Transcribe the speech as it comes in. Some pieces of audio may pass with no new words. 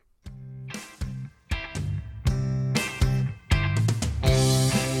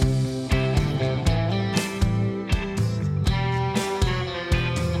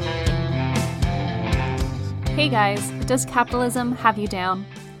Hey guys, does capitalism have you down?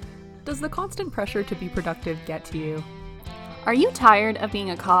 Does the constant pressure to be productive get to you? Are you tired of being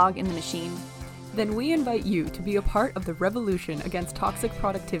a cog in the machine? Then we invite you to be a part of the revolution against toxic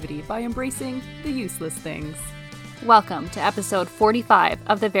productivity by embracing the useless things. Welcome to episode 45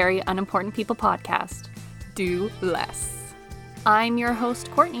 of the Very Unimportant People podcast. Do less. I'm your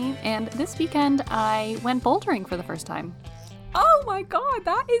host, Courtney, and this weekend I went bouldering for the first time. Oh my god,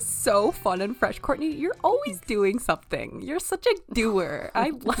 that is so fun and fresh. Courtney, you're always doing something. You're such a doer.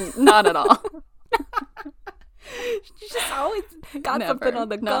 Not at all. You just always got Never. something on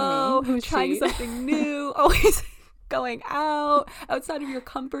the Not go, me. Who's trying she? something new, always going outside of your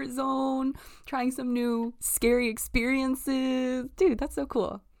comfort zone, trying some new scary experiences. Dude, that's so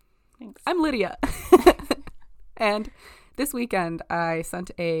cool. Thanks. I'm Lydia. And this weekend, I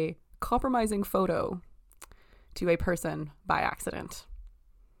sent a compromising photo to a person by accident.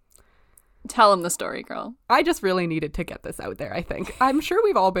 Tell him the story, girl. I just really needed to get this out there, I think. I'm sure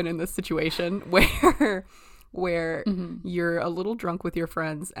we've all been in this situation where you're a little drunk with your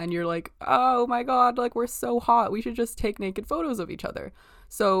friends and you're like, oh my god, like we're so hot, we should just take naked photos of each other.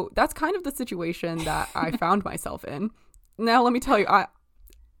 So that's kind of the situation that I found myself in. Now let me tell you,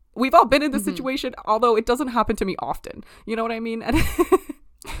 we've all been in this situation, although it doesn't happen to me often. You know what I mean?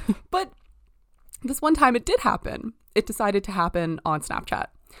 But this one time it did happen. It decided to happen on Snapchat.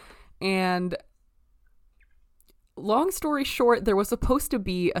 And long story short, there was supposed to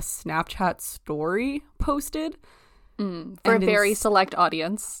be a Snapchat story posted. For a very select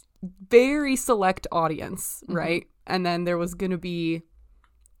audience. Very select audience, right? And then there was going to be,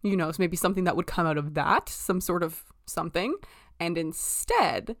 you know, maybe something that would come out of that, some sort of something. And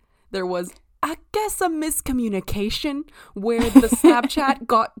instead, there was, I guess, a miscommunication where the Snapchat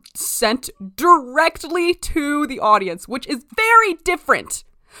got sent directly to the audience, which is very different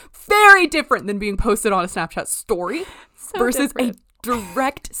than being posted on a Snapchat story versus a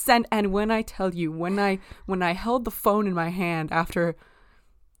direct send. And when I tell you, when I held the phone in my hand after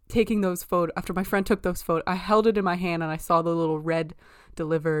taking those photos, after my friend took those photos, I held it in my hand and I saw the little red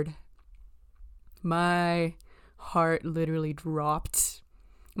delivered. My heart literally dropped.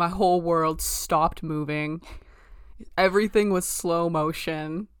 My whole world stopped moving. Everything was slow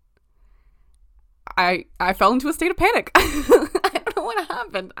motion. I fell into a state of panic. I don't know what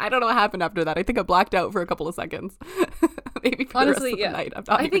happened. I don't know what happened after that. I think I blacked out for a couple of seconds. Maybe for Honestly, the rest of the night. I'm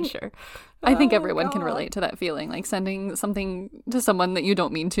not even sure. I think Oh, everyone can God. relate to that feeling, like sending something to someone that you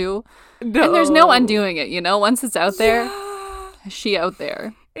don't mean to. No. And there's no undoing it, you know? Once it's out there, Yeah. she out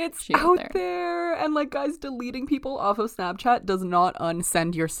there. It's She out out there. And like, guys, deleting people off of Snapchat does not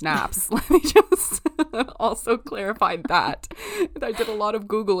unsend your snaps. Let me just also clarify that. I did a lot of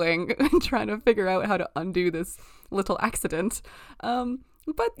Googling and trying to figure out how to undo this little accident.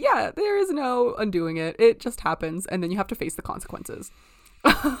 But yeah, there is no undoing it. It just happens. And then you have to face the consequences.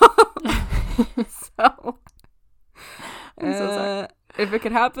 So, I'm so sorry. if it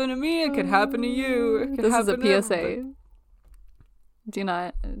could happen to me, it could happen to you. It could This is a happen to everybody. PSA. Do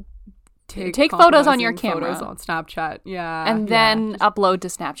not Take photos on your compromising camera. photos on Snapchat. Yeah. and yeah. then upload to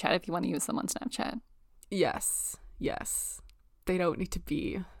Snapchat if you want to use them on Snapchat. Yes. They don't need to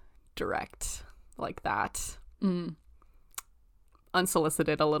be direct like that.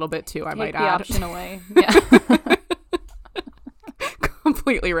 Unsolicited a little bit too, I might Take the add. option away. Yeah.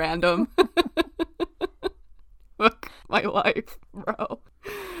 Completely random. Look, my life, bro.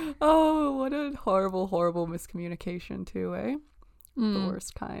 Oh, what a horrible, horrible miscommunication too, eh? The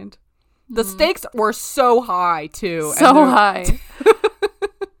worst kind. The stakes were so high too. So and they're- high.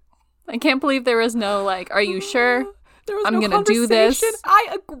 I can't believe there was no like, are you sure? There was I'm no gonna do this. conversation.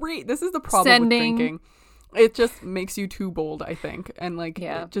 I agree. This is the problem Sending. with drinking. It just makes you too bold, I think. And like,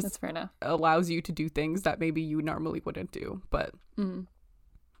 Yeah, it just that's fair enough. allows you to do things that maybe you normally wouldn't do. But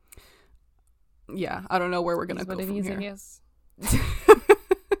yeah, I don't know where we're going to go What it from is, here. I guess.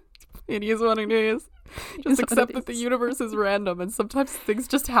 It is what it is. Is Just what accept it that the is. universe is random and sometimes things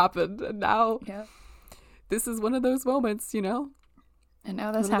just happen. And now Yeah. this is one of those moments, you know? And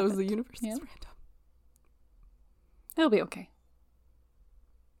now that's One of happened. those, the universe Yeah. is random. It'll be okay.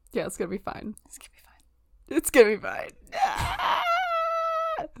 Yeah, it's going to be fine. It's gonna be fine. It's gonna be fine.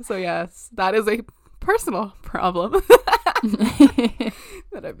 So yes, that is a personal problem that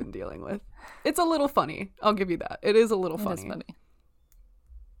I've been dealing with. It's a little funny. I'll give you that. It is a little It funny. is funny.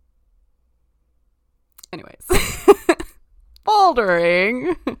 Anyways.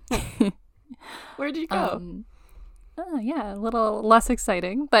 Bouldering. Where'd you go? Yeah, a little less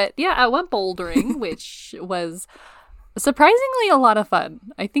exciting. But yeah, I went bouldering, which was surprisingly a lot of fun.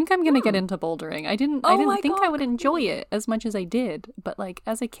 I think I'm gonna get into bouldering. I didn't my think God, I would enjoy it as much as I did. But like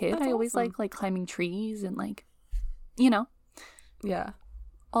as a kid, That's I always awesome. like climbing trees and like you know, Yeah.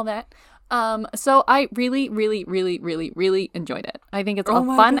 all that. So I really, really, really, really, really enjoyed it. I think it's Oh a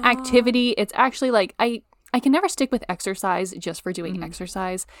my fun God. activity. It's actually like I can never stick with exercise just for doing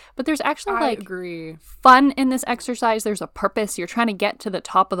exercise, but there's actually I like agree. fun in this exercise. There's a purpose. You're trying to get to the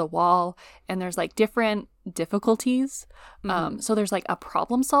top of the wall, and there's like different difficulties. So there's like a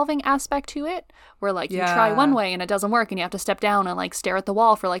problem solving aspect to it where like you try Yeah. one way and it doesn't work, and you have to step down and like stare at the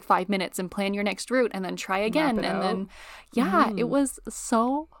wall for like 5 minutes and plan your next route and then try again. it And out. then, yeah, it was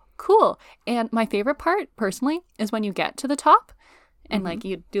so cool. And my favorite part personally is when you get to the top and like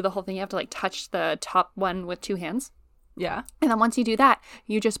you do the whole thing. You have to like touch the top one with 2 hands. Yeah. And then once you do that,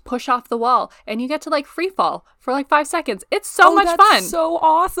 you just push off the wall and you get to like free fall for like 5 seconds. It's so much that's fun. So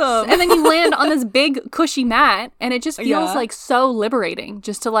awesome. And then you land on this big cushy mat and it just feels Yeah. like so liberating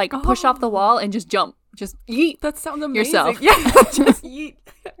just to like push off the wall and just jump. Just yeet. That sounds amazing. yourself. Yeah. Just yeet.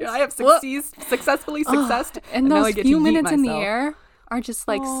 I have successfully successed. And now I those get few to yeet minutes in the myself. air are just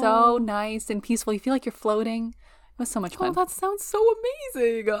like so nice and peaceful. You feel like you're floating. It was so much Oh, fun. that sounds so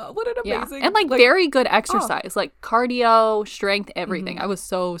amazing. What an Yeah. amazing. And like very good exercise, like cardio, strength, everything. I was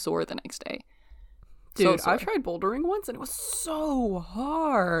so sore the next day. So Dude, sore. I tried bouldering once and it was so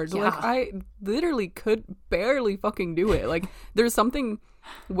hard. Yeah. Like I literally could barely fucking do it. Like there's something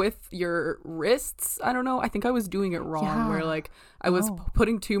with your wrists. I don't know. I think I was doing it wrong where Yeah. like I was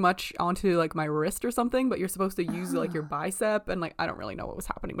putting too much onto like my wrist or something, but you're supposed to use like your bicep and like I don't really know what was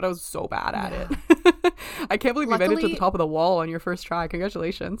happening, but I was so bad at it. I can't believe you made it to the Luckily- top of the wall on your first try.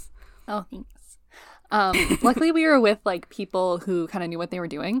 Congratulations. Oh, thanks. Luckily, we were with like people who kind of knew what they were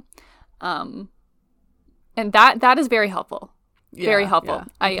doing, and that is very helpful. Very Yeah, helpful. yeah,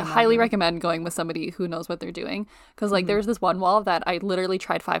 I can highly imagine. recommend going with somebody who knows what they're doing because like there's this one wall that I literally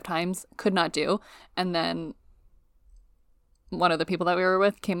tried 5 times, could not do, and then one of the people that we were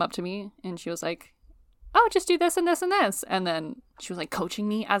with came up to me and she was like, "Oh, just do this and this and this," and then she was like coaching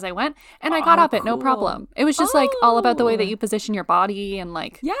me as I went, and I got up it no cool. problem. It was just like all about the way that Oh. you position your body and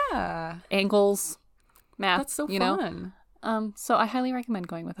like Yeah. angles, math. That's so you know. fun. So I highly recommend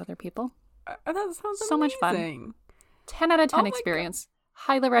going with other people. That sounds So much fun. amazing. 10 out of 10 Oh my experience.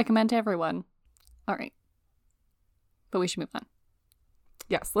 Highly recommend to everyone. All right. But we should move on.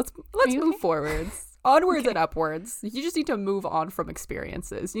 Yes, let's you move okay? forwards. Onwards and upwards. You just need to move on from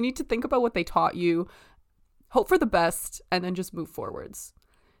experiences. You need to think about what they taught you, hope for the best, and then just move forwards.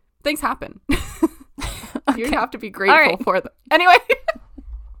 Things happen. You have to be grateful right. for them. Anyway.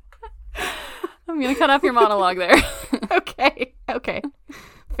 I'm going to cut off your monologue there. Okay.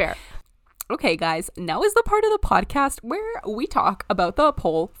 Fair. Okay, guys, now is the part of the podcast where we talk about the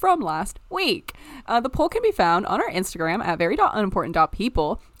poll from last week. The poll can be found on our Instagram at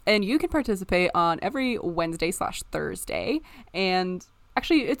very.unimportant.people, and you can participate on every Wednesday/Thursday. And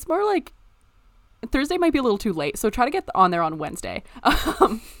actually, it's more like Thursday might be a little too late, so try to get on there on Wednesday.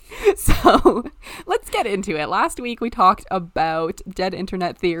 So let's get into it. Last week we talked about dead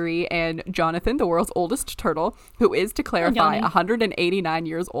internet theory and Jonathan, the world's oldest turtle, who is, to clarify, Johnny. 189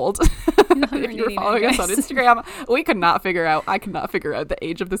 years old. If you were following us on guys. Instagram, I could not figure out the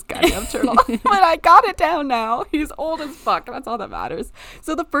age of this goddamn turtle. But I got it down now. He's old as fuck. That's all that matters.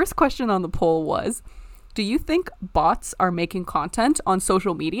 So the first question on the poll was, do you think bots are making content on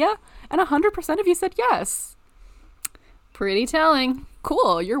social media? And 100% of you said yes. Pretty telling.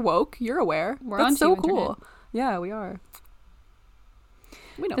 Cool. You're woke. You're aware. We're That's onto so you, cool. internet. Yeah, we are.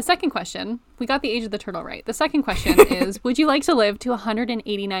 We know. The second question, we got the age of the turtle right. The second question is, would you like to live to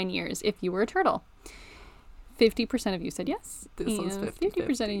 189 years if you were a turtle? 50% of you said yes. This one's and 50-50.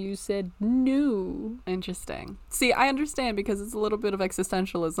 50% of you said no. Interesting. See, I understand because it's a little bit of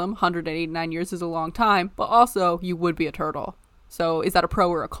existentialism. 189 years is a long time, but also you would be a turtle. So is that a pro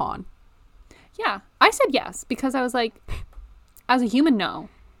or a con? Yeah, I said yes because I was like, as a human, no.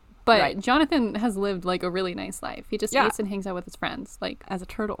 But Right. Jonathan has lived like a really nice life. He just Yeah. eats and hangs out with his friends like As a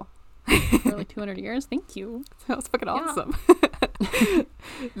turtle. for like 200 years. Thank you. That was fucking awesome.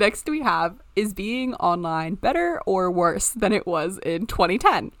 Next we have, is being online better or worse than it was in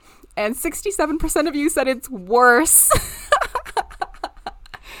 2010? And 67% of you said it's worse.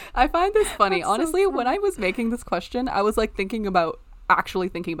 I find this funny. That's so Honestly, funny. when I was making this question, I was like actually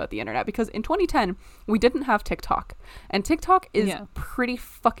thinking about the internet, because in 2010 we didn't have TikTok, and TikTok is Yeah. pretty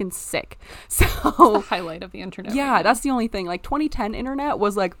fucking sick. So The highlight of the internet. yeah, right now. that's the only thing. Like 2010 internet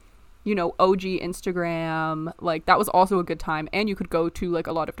was like, you know, OG Instagram, like that was also a good time, and you could go to like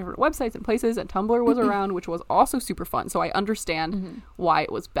a lot of different websites and places, and Tumblr was around, which was also super fun. So I understand why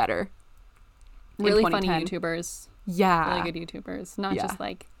it was better. in really funny 2010. YouTubers. Yeah. Really good YouTubers. Not Yeah. just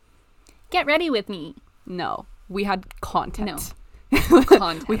like, get ready with me. No, we had content. No.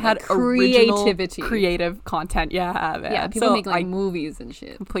 content. We had like, creativity. creative content. Yeah, man. Yeah, people So make like I movies and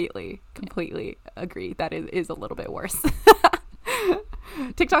shit. completely agree. That is a little bit worse.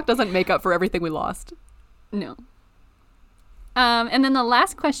 TikTok doesn't make up for everything we lost. No. And then the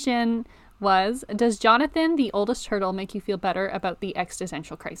last question was, does Jonathan, the oldest turtle, make you feel better about the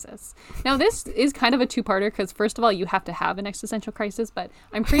existential crisis? Now, this is kind of a two-parter because, first of all, you have to have an existential crisis, but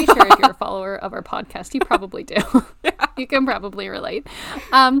I'm pretty sure if you're a follower of our podcast, you probably do. You can probably relate.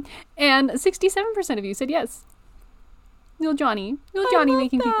 And 67% of you said yes. Little Johnny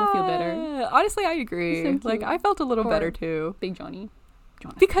making people feel better. Honestly, I agree. So like, cute. I felt a little Or better too. Big Johnny.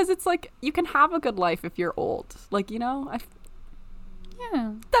 Jonathan. Because it's like, you can have a good life if you're old. Like, you know,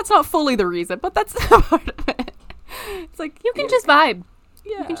 Yeah. that's not fully the reason, but that's part of it. It's like, You can just vibe.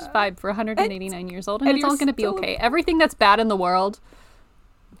 yeah. You can just vibe for 189 years old, and and it's all you're going to be still- okay. Everything that's bad in the world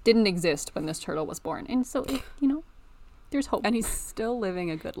didn't exist when this turtle was born. And so, there's hope. And he's still living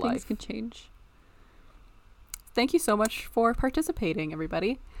a good Things life. can change. Thank you so much for participating,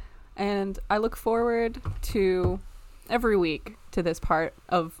 everybody. And I look forward to every week to this part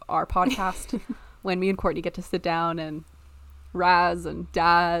of our podcast when me and Courtney get to sit down and razz and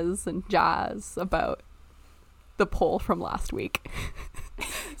dazz and jazz about the poll from last week.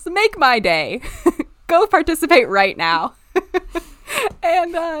 So make my day. Go participate right now.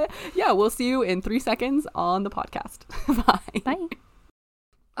 And yeah, we'll see you in 3 seconds on the podcast. Bye. Bye.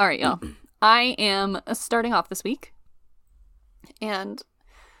 All right, y'all. I am starting off this week, and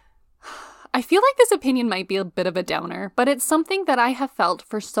I feel like this opinion might be a bit of a downer, but it's something that I have felt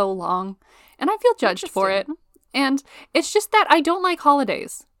for so long, and I feel judged for it. And it's just that I don't like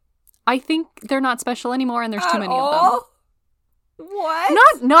holidays. I think they're not special anymore, and there's too many of them.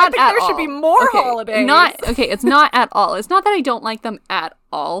 What? Not I think at there all. should be more Okay, holidays. It's not at all. It's not that I don't like them at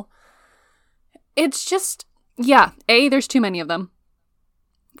all. It's just, yeah, A, there's too many of them.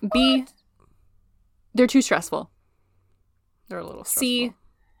 B, they're too stressful. They're a little stressful. C,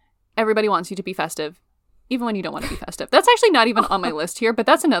 everybody wants you to be festive, even when you don't want to be festive. That's actually not even on my list here, but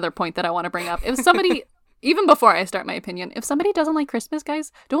that's another point that I want to bring up. If somebody, even before I start my opinion, if somebody doesn't like Christmas,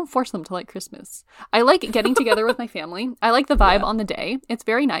 guys, don't force them to like Christmas. I like getting together with my family. I like the vibe on the day. It's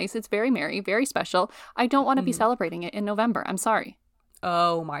very nice. It's very merry, very special. I don't want to be celebrating it in November. I'm sorry.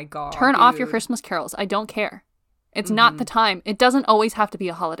 Oh my god. Turn off your dude. Christmas carols. I don't care. It's not the time. It doesn't always have to be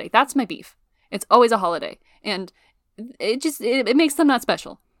a holiday. That's my beef. It's always a holiday. And it makes them not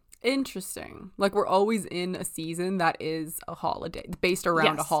special. Interesting. Like, we're always in a season that is a holiday, based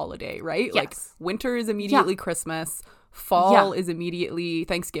around a Yes. holiday, right? Yes. Like, winter is immediately Christmas. Fall Yeah. is immediately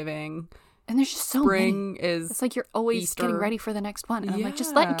Thanksgiving. And there's just so many. Spring is It's like you're always Easter. getting ready for the next one. And I'm like,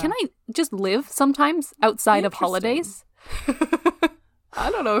 Yeah. can I just live sometimes outside of Interesting. holidays? I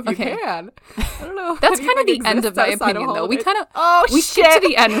don't know if you Okay. can. I don't know. That's kind of the anything end of exists my outside opinion, though. holidays. We skipped to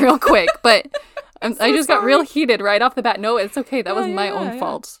the end real quick, but I so just got real sorry. heated right off the bat. No, it's okay. That was Yeah, my yeah, own yeah.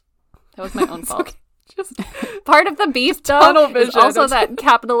 fault. That was my own fault. Okay. Just Part of the beef, tunnel though, is vision. also that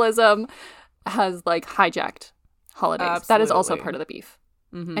capitalism has like hijacked holidays. That is also Absolutely. part of the beef.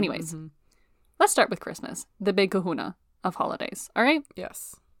 Mhm, Anyways. mhm. Let's start with Christmas, the big kahuna of holidays. All right?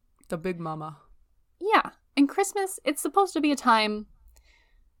 Yes. The big mama. Yeah. And Christmas, it's supposed to be a time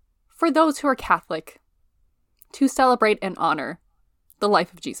for those who are Catholic to celebrate and honor the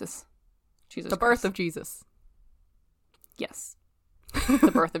life of Jesus. The birth of Jesus. Yes.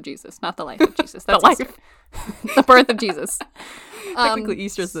 The birth of Jesus, not the life of Jesus. That's The life. Easter. The birth of Jesus. Technically,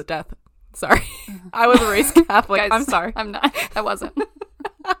 Easter's the death. Sorry. I was raised Catholic. Guys, I'm sorry. I'm not. I wasn't.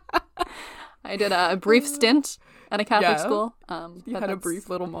 I did a brief stint at a Catholic Yeah. school. You but had a that's- brief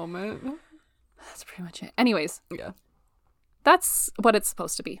little moment. That's pretty much it. Anyways, Yeah. that's what it's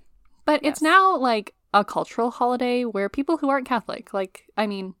supposed to be. But it's Yes. now like a cultural holiday where people who aren't Catholic,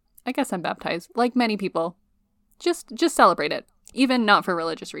 I guess I'm baptized, like many people, just celebrate it, even not for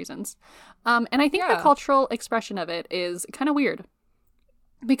religious reasons. And I think the Yeah. cultural expression of it is kind of weird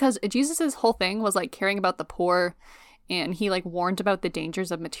because Jesus's whole thing was like caring about the poor, and he like warned about the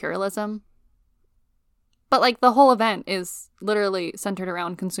dangers of materialism. But like the whole event is literally centered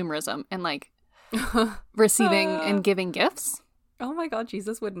around consumerism and like receiving and giving gifts. Oh my god,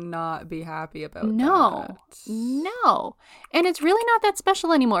 Jesus would not be happy about No. that. No. And it's really not that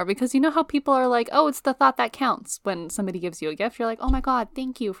special anymore because you know how people are like, oh, it's the thought that counts. When somebody gives you a gift, you're like, oh my God,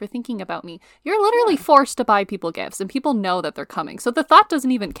 thank you for thinking about me. You're literally forced to buy people gifts and people know that they're coming. So the thought doesn't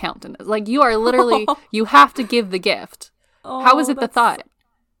even count in this. Like you are literally, you have to give the gift. How is it the that's- thought?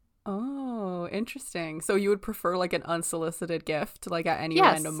 Oh, interesting. So you would prefer like an unsolicited gift, like at any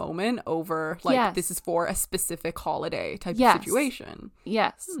Yes. random moment, over like Yes. this is for a specific holiday type Yes. of situation.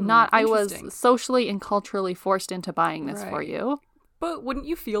 Yes. Not I was interesting. socially and culturally forced into buying this for Right. you. But wouldn't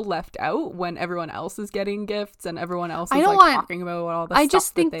you feel left out when everyone else is getting gifts and everyone else is I don't like want- talking about all the I stuff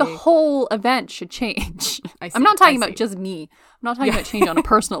just think that the they... whole event should change. I see, I'm not talking I about see. just me. I'm not talking about change on a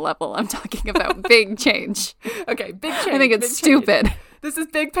personal level. I'm talking about big change. Okay, big change. I think it's big change. stupid. This is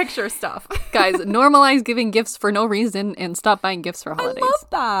big picture stuff. Guys, normalize giving gifts for no reason and stop buying gifts for I holidays. love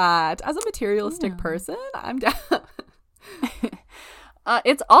that. As a materialistic person, I'm down.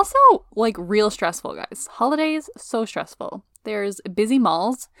 It's also like real stressful, guys. Holidays, so stressful. There's busy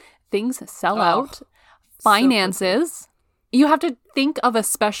malls, things sell out, finances. You have to think of a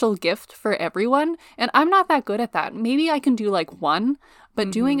special gift for everyone. And I'm not that good at that. Maybe I can do like one,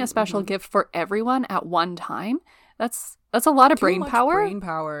 but doing a special gift for everyone at one time, that's a lot of Too brain much power. Brain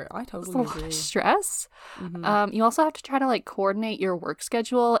power. I It's a totally lot agree. of stress. You also have to try to like coordinate your work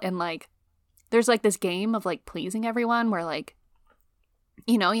schedule, and like there's like this game of like pleasing everyone where like,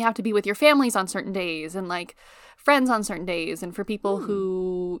 you know, you have to be with your families on certain days and like friends on certain days. And for people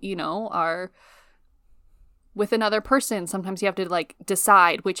who, you know, are with another person, sometimes you have to like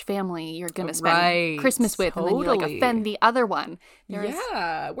decide which family you're going to spend Right, Christmas with. And then you like totally. offend the other one. There's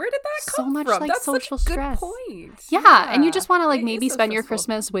Yeah, where did that so come much, from? like, That's social such a stress. good point. Yeah. And you just want to like It maybe is so spend your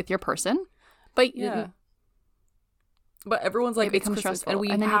stressful. Christmas with your person. But Yeah. But everyone's like, It becomes it's Christmas, stressful. and we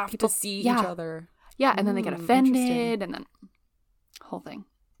And then have people- to see yeah. each other. yeah. And then they get Interesting. offended and then whole thing.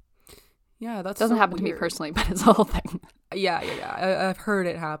 Yeah, that's Doesn't so happen to me weird. personally, but it's a whole thing. Yeah. I've heard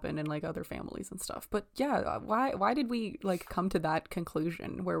it happen in like other families and stuff. But yeah, why did we like come to that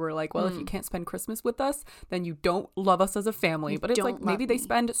conclusion where we're like, well, if you can't spend Christmas with us, then you don't love us as a family. You But it's like don't maybe love they me.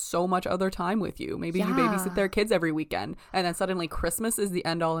 spend so much other time with you. Maybe you Yeah. babysit their kids every weekend, and then suddenly Christmas is the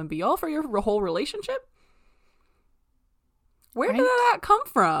end all and be all for your whole relationship. Where did Right? that come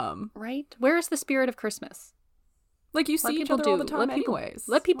from? Right? Where is the spirit of Christmas? Like you see each people other all do. the time Let people- anyways.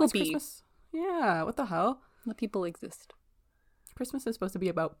 let people What's be. Christmas? Yeah, what the hell? Let people exist. Christmas is supposed to be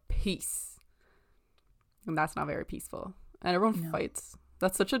about peace. And that's not very peaceful. And everyone No. fights.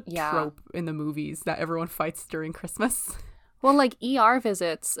 That's such a Yeah. trope in the movies that everyone fights during Christmas. Well, like ER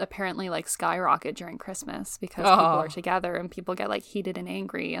visits apparently like skyrocket during Christmas because people Oh. are together and people get like heated and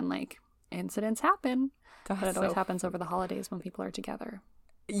angry and like incidents happen. But it always happens over the holidays when people are together.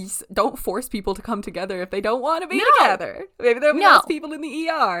 Don't force people to come together if they don't want to be No. together. Maybe there'll be No. less people in the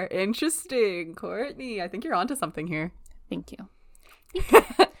ER. Interesting. Courtney, I think you're onto something here. Thank you.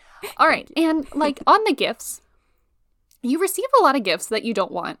 All right. And like on the gifts, you receive a lot of gifts that you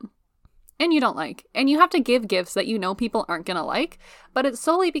don't want and you don't like. And you have to give gifts that you know people aren't going to like, but it's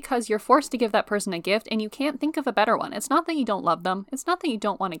solely because you're forced to give that person a gift and you can't think of a better one. It's not that you don't love them. It's not that you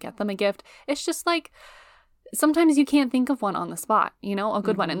don't want to get them a gift. It's just like sometimes you can't think of one on the spot, you know, a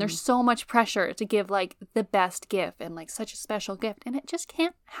good one. And there's so much pressure to give like the best gift and like such a special gift. And it just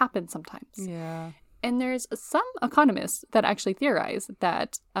can't happen sometimes. Yeah. And there's some economists that actually theorize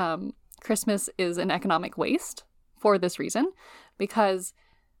that Christmas is an economic waste for this reason, because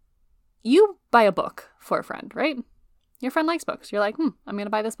you buy a book for a friend, right? Your friend likes books. You're like, I'm going to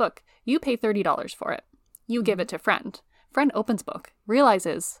buy this book. You pay $30 for it. You give it to friend. Friend opens book,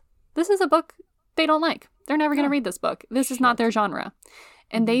 realizes this is a book they don't like. They're never going to read this book. This is not their genre.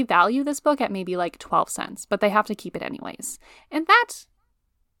 And they value this book at maybe like 12 cents, but they have to keep it anyways. And that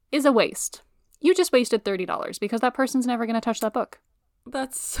is a waste. You just wasted $30 because that person's never going to touch that book.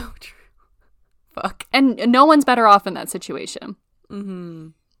 That's so true. Fuck. And no one's better off in that situation. Mm-hmm.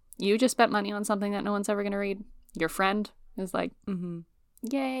 You just spent money on something that no one's ever going to read. Your friend is like, Mm-hmm.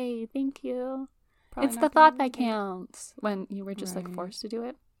 yay, thank you. Probably It's not the gonna thought that read it. counts when you were just like Right. forced to do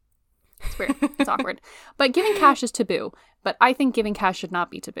it. It's weird. It's awkward. But giving cash is taboo. But I think giving cash should not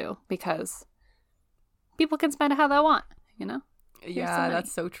be taboo because people can spend it how they want, you know? the Yeah, money.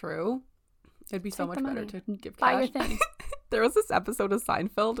 that's so true. It'd be so Take much the better money. to give Buy cash. your thing. There was this episode of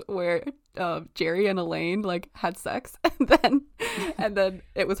Seinfeld where Jerry and Elaine like had sex, and then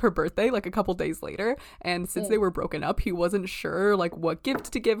it was her birthday like a couple days later, and since they were broken up, he wasn't sure like what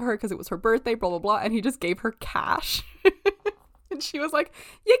gift to give her because it was her birthday, blah blah blah, and he just gave her cash. And she was like,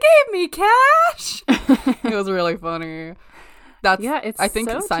 "You gave me cash." It was really funny. That's Yeah, it's I think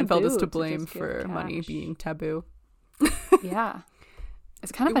so Seinfeld is taboo to to blame just give for money cash. being taboo. Yeah.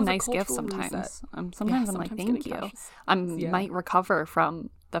 It's kind of It a was a nice gift cultural reset. sometimes. Sometimes I'm like, sometimes thank getting you. cash is- I yeah. might recover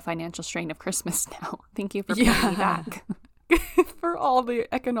from the financial strain of Christmas now. Thank you for paying me back. For all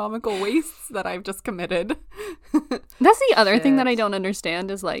the economical wastes that I've just committed. That's the other thing that I Shit. don't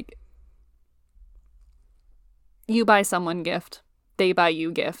understand is like, you buy someone gift, they buy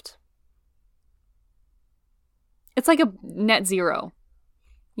you gift. It's like a net zero.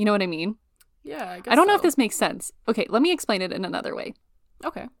 You know what I mean? Yeah, I don't know if this makes sense. Okay, let me explain it in another way.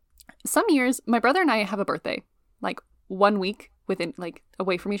 Okay. Some years, my brother and I have a birthday, like 1 week within like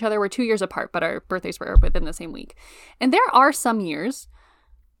away from each other. We're 2 years apart, but our birthdays were within the same week. And there are some years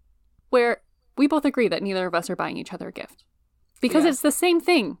where we both agree that neither of us are buying each other a gift. Because it's the same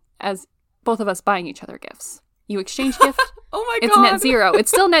thing as both of us buying each other gifts. You exchange gift. Oh my It's God. net zero.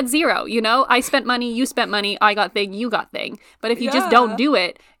 It's still net zero, you know? I spent money, you spent money, I got thing, you got thing. But if you just don't do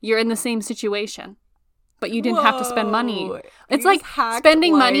it, you're in the same situation. But you didn't have to spend money. Whoa. It's You like just hacked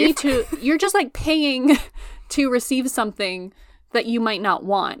spending money life. to, you're just like paying to receive something that you might not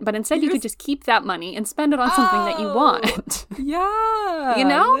want. But instead you could just keep that money and spend it on something that you want. Yeah. You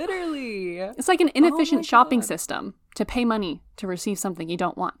know? Literally. It's like an inefficient my shopping God. system to pay money to receive something you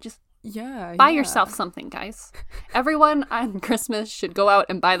don't want. Just Yeah. buy yeah. yourself something, guys. Everyone on Christmas should go out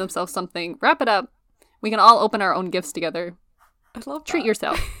and buy themselves something. Wrap it up. We can all open our own gifts together. I love Treat that.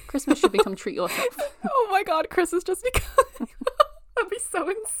 yourself. Christmas should become treat yourself. Oh my God, Christmas just become. That'd be so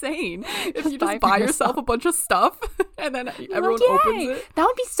insane if you buy just for buy yourself. yourself a bunch of stuff and then everyone Like, opens yay! it. That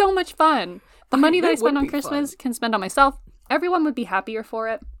would be so much fun. The money that I It spend would on be Christmas fun. can spend on myself. Everyone would be happier for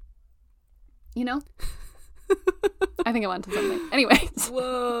it. You know? I think I went to something. Anyways,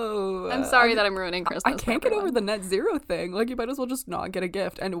 Whoa. I'm sorry that I'm ruining Christmas. I for can't get over everyone. the net zero thing. Like, you might as well just not get a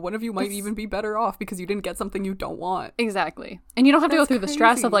gift. And one of you might even be better off because you didn't get something you don't want. Exactly. And you don't have to go That's through the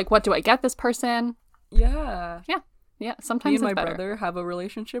stress of crazy. like, what do I get this person? Yeah. Yeah. Me Sometimes and it's my better. brother have a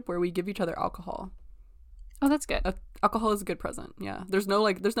relationship where we give each other alcohol. Oh, that's good. Alcohol is a good present. Yeah. There's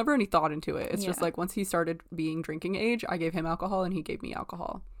never any thought into it. It's just Yeah. like once he started being drinking age, I gave him alcohol and he gave me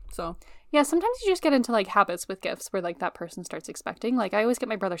alcohol. So, Yeah, sometimes you just get into like habits with gifts where like that person starts expecting. Like I always get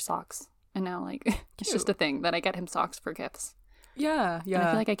my brother socks. And now like it's just a thing that I get him socks for gifts. yeah. And I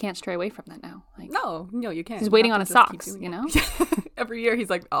feel like I can't stray away from that now. Like No, you can't. he's You waiting have on to his just keep socks, doing you it. know? Every year he's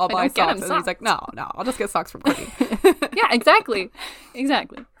like, I'll buy don't get him socks. And he's like, socks. no, I'll just get socks from Courtney. Yeah, exactly.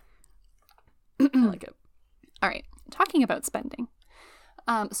 Exactly. I like it. All right. Talking about spending.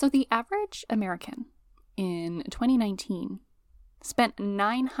 So the average American in 2019 spent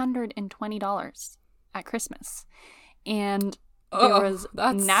 $920 at Christmas. And there Oh, was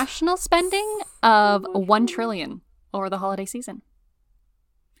that's national spending of $1 trillion over the holiday season.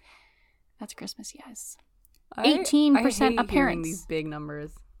 That's Christmas, yes. 18% I hate of hearing parents these big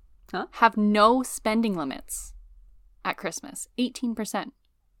numbers. have no spending limits at Christmas. 18%.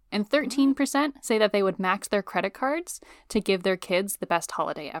 And 13% say that they would max their credit cards to give their kids the best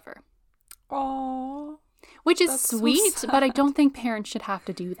holiday ever. Oh, Which is That's so sweet, but I sad. don't think parents should have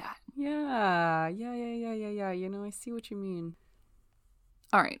to do that. yeah. You know, I see what you mean.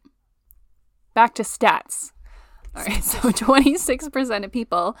 All right. Back to stats. All right. So 26% of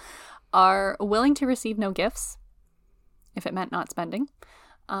people are willing to receive no gifts if it meant not spending.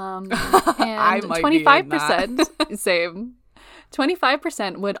 And I might be in 25%, same.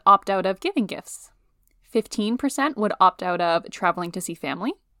 25% would opt out of giving gifts. 15% would opt out of traveling to see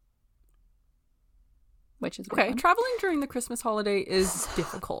family. Which is a good Okay, one. traveling during the Christmas holiday is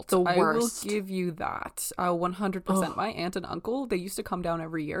difficult. The I worst. will give you that. 100%. My aunt and uncle, they used to come down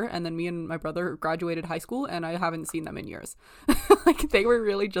every year, and then me and my brother graduated high school, and I haven't seen them in years. Like, they were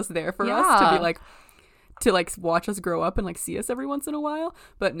really just there for us to Yeah. be like, to like watch us grow up and like see us every once in a while.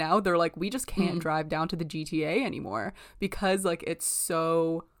 But now they're like, we just can't drive down to the GTA anymore because like it's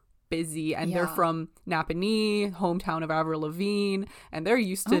so busy, and they're Yeah. from Napanee, hometown of Avril Lavigne, and they're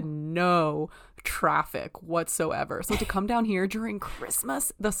used to no traffic whatsoever. So to come down here during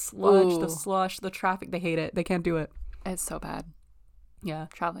Christmas, the sludge, the Ooh. slush, the traffic, they hate it. They can't do it. It's so bad. Yeah.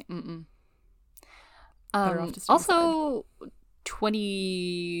 Traveling. Mm-mm. Better off just to Also,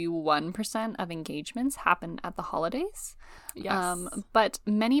 21% of engagements happen at the holidays. Yes. But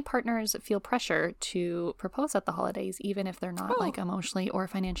many partners feel pressure to propose at the holidays, even if they're not like emotionally or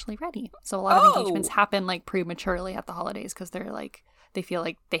financially ready. So a lot of engagements happen like prematurely at the holidays because they're like, they feel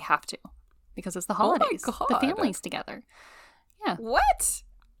like they have to because it's the Oh my holidays, the God. family's together. What?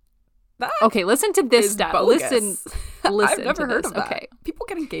 That Okay, listen to this is stat. bogus. Listen I've never to heard this. of that. Okay. People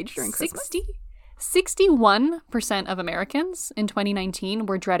get engaged during Christmas. 61% of Americans in 2019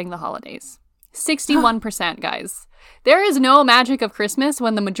 were dreading the holidays. 61%, guys. There is no magic of Christmas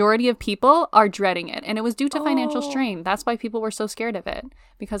when the majority of people are dreading it. And it was due to financial strain. That's why people were so scared of it,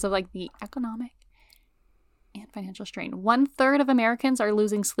 because of like the economic and financial strain. 1/3 of Americans are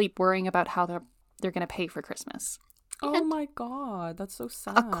losing sleep worrying about how they're going to pay for Christmas. Oh my God, that's so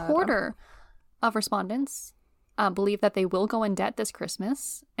sad. A quarter of respondents believe that they will go in debt this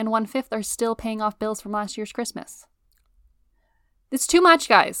Christmas, and 1/5 are still paying off bills from last year's Christmas. It's too much,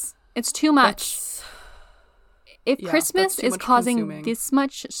 guys. It's too much. If yeah, Christmas that's too is much causing consuming. this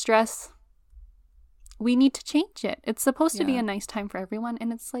much stress, we need to change it. It's supposed to be Yeah. a nice time for everyone,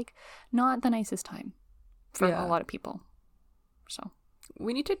 and it's like not the nicest time for Yeah. a lot of people. So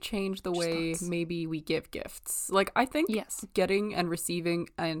we need to change the way thoughts. maybe we give gifts. Like, I think yes. getting and receiving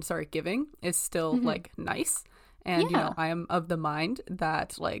and giving is still like nice. And, you Yeah. know, I am of the mind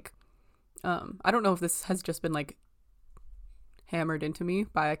that like, I don't know if this has just been like hammered into me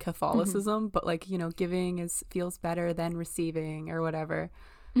by Catholicism, but like, you know, giving feels better than receiving or whatever.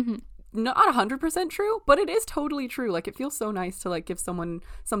 Not 100% true, but it is totally true. Like, it feels so nice to like give someone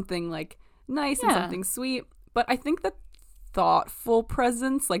something like nice and something sweet. But I think that thoughtful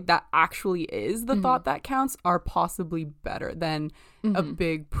presents, like that actually is the thought that counts, are possibly better than a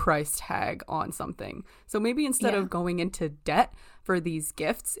big price tag on something. So maybe instead of going into debt for these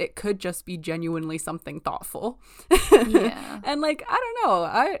gifts, it could just be genuinely something thoughtful. Yeah. And like, I don't know,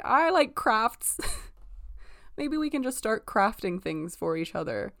 I like crafts. Maybe we can just start crafting things for each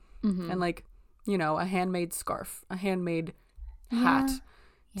other. And like, you know, a handmade scarf, a handmade hat.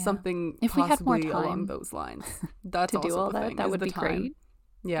 Yeah. Something if we had more possibly time along those lines. That's to also do all the that, thing, that is would the be time. great.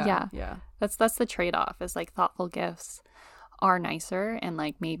 Yeah. That's the trade-off, is like thoughtful gifts are nicer and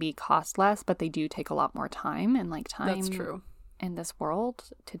like maybe cost less, but they do take a lot more time, and like time That's true. in this world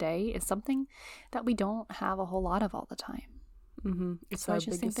today is something that we don't have a whole lot of all the time. It's So our I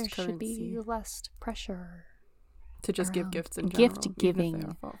just think there biggest should be currency. less pressure To just give around gifts in gift general, giving. even if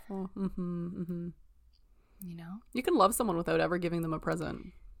they are thoughtful. You know? You can love someone without ever giving them a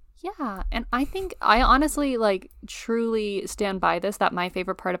present. Yeah, and I think I honestly like truly stand by this, that my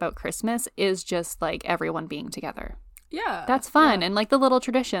favorite part about Christmas is just like everyone being together. Yeah. That's fun. And like the little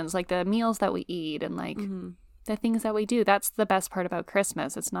traditions, like the meals that we eat and like the things that we do. That's the best part about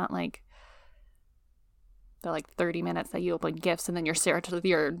Christmas. It's not like the like 30 minutes that you open gifts and then your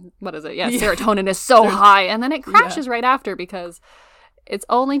serotonin is so high, and then it crashes right after, because it's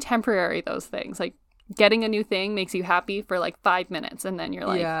only temporary, those things. Like getting a new thing makes you happy for like 5 minutes, and then you're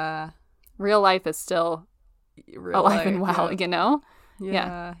like, real life is still alive and well, you know?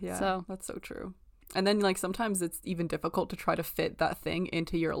 Yeah. So that's so true. And then like sometimes it's even difficult to try to fit that thing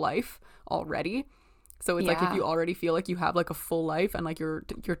into your life already. So it's like if you already feel like you have like a full life and like you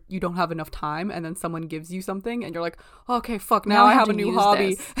don't have enough time, and then someone gives you something and you're like, okay, fuck, now I have a new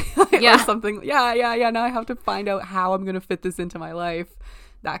hobby. Or something. Yeah. Now I have to find out how I'm going to fit this into my life.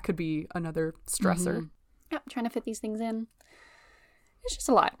 That could be another stressor. Yep, trying to fit these things in. It's just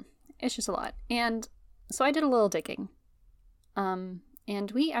a lot. And so I did a little digging.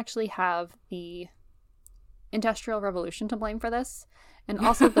 And we actually have the Industrial Revolution to blame for this, and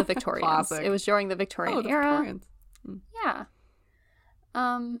also the Victorians. Classic. It was during the Victorian era. Victorians.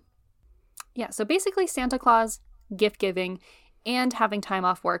 Yeah. So basically Santa Claus, gift giving, and having time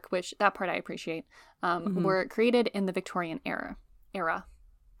off work, which that part I appreciate, were created in the Victorian era.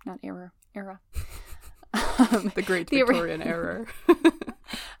 The Great Victorian Era.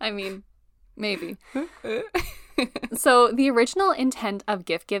 I mean, maybe. So the original intent of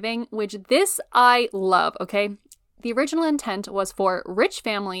gift giving, which this I love, okay? The original intent was for rich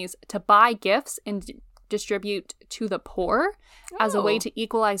families to buy gifts and distribute to the poor as a way to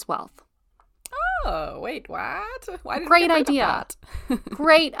equalize wealth. Oh, wait, what? Why didn't Great I get rid idea. of that?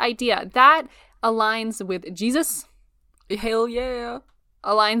 Great idea. That aligns with Jesus. Hell yeah.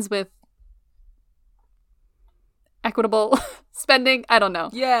 Aligns with equitable spending. I don't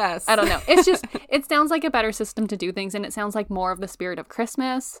know. Yes. I don't know. It's just, it sounds like a better system to do things, and it sounds like more of the spirit of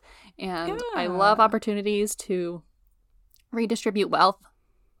Christmas. And I love opportunities to redistribute wealth.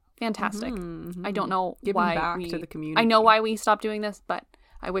 Fantastic. I don't know why back to the community. I know why we stopped doing this, but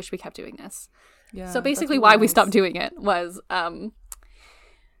I wish we kept doing this. Yeah, so basically really why we nice. stopped doing it was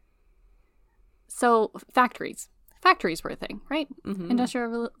so factories were a thing, right?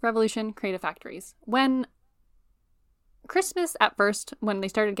 Industrial Revolution created factories. When Christmas at first, when they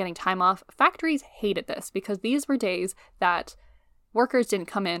started getting time off, factories hated this because these were days that workers didn't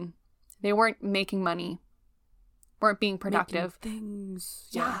come in, they weren't making money, weren't being productive. Making things.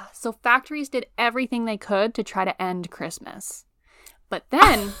 Yeah. So factories did everything they could to try to end Christmas. But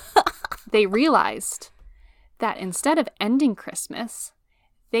then they realized that instead of ending Christmas,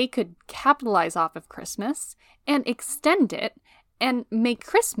 they could capitalize off of Christmas and extend it and make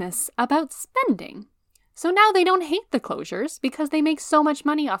Christmas about spending. So now they don't hate the closures because they make so much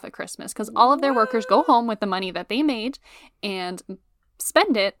money off of Christmas, because all of their workers go home with the money that they made and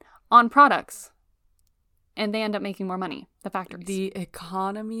spend it on products. And they end up making more money, the factories. The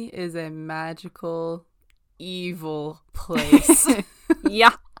economy is a magical, evil place.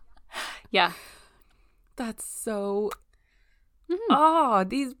 Yeah. Yeah. That's so...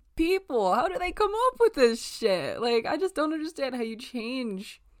 these people, how do they come up with this shit? Like, I just don't understand how you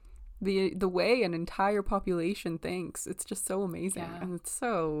change the way an entire population thinks. It's just so amazing. Yeah. And it's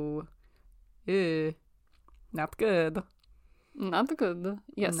so... not good. Not good.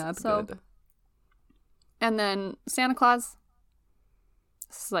 Yes. Not so, good. And then Santa Claus.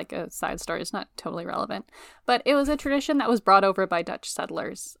 This is like a side story. It's not totally relevant. But it was a tradition that was brought over by Dutch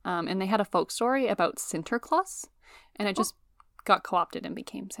settlers. And they had a folk story about Sinterklaas. And it just got co-opted and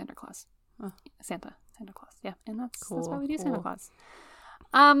became Santa Claus. Oh. Santa Claus. Yeah. And that's Cool, why we do Santa cool. Claus.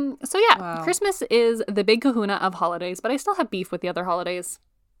 So yeah, Wow. Christmas is the big kahuna of holidays, but I still have beef with the other holidays.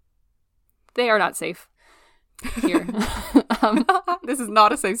 They are not safe here. This is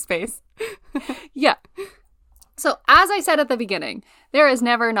not a safe space. Yeah. So as I said at the beginning, there is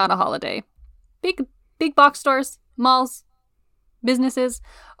never not a holiday. Big box stores, malls, businesses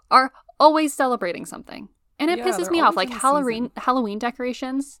are always celebrating something. And it Yeah, pisses they're me off. always Like in the Halloween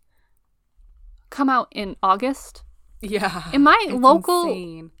decorations come out in August. Yeah. In my it's local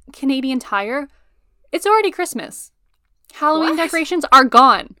insane. Canadian Tire, it's already Christmas. Halloween What? decorations are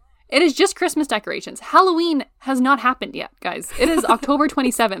gone. It is just Christmas decorations. Halloween has not happened yet, guys. It is October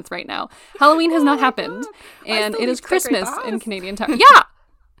 27th right now. Halloween has not happened. And still it need is to decorate Christmas the in house. Canadian Tire. Yeah.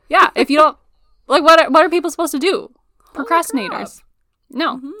 Yeah. If you don't, like, what are people supposed to do? Procrastinators.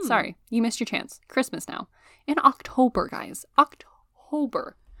 No, sorry. You missed your chance. Christmas now. In October, guys.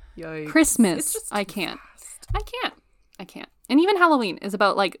 October. Yikes. Christmas. It's just I too can't. fast. I can't. And even Halloween is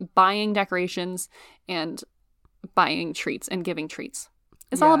about like buying decorations and buying treats and giving treats.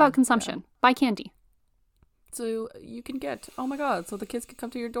 It's all Yeah, about consumption. Buy candy. So you can get, oh my god, so the kids can come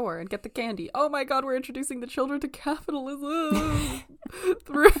to your door and get the candy. Oh my god, we're introducing the children to capitalism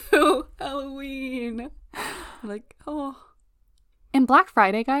through Halloween. Like, oh. And Black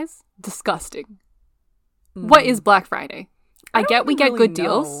Friday, guys, disgusting. What is Black Friday? I get we get really good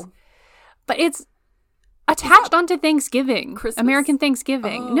deals, know. but it's attached onto Thanksgiving. Christmas? American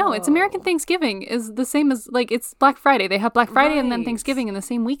Thanksgiving. No, it's American Oh. Thanksgiving is the same as, like, it's Black Friday. They have Black Friday and then Right. Thanksgiving in the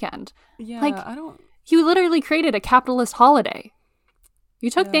same weekend. Yeah, Like, I don't. You literally created a capitalist holiday. You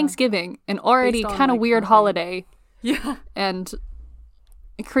took Yeah. Thanksgiving, an already Based on, kind of like, weird nothing. holiday, Yeah. and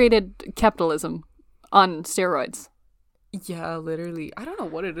created capitalism on steroids. Yeah, literally. I don't know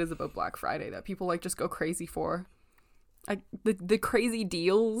what it is about Black Friday that people like just go crazy for. Like the crazy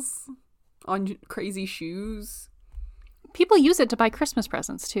deals on crazy shoes. People use it to buy Christmas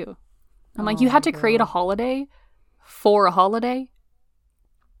presents too. I'm like, you had to create a holiday for a holiday?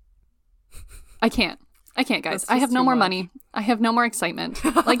 I can't, guys. That's I just have no too more much. money. I have no more excitement.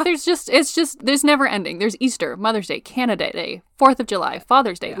 Like, there's never ending. There's Easter, Mother's Day, Canada Day, 4th of July,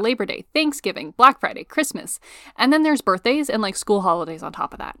 Father's Day, Labor Day, Thanksgiving, Black Friday, Christmas. And then there's birthdays and, like, school holidays on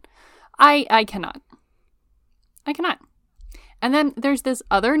top of that. I cannot. And then there's this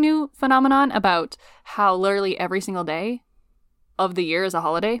other new phenomenon about how literally every single day of the year is a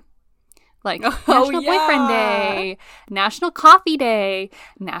holiday. Like National Boyfriend Day, National Coffee Day,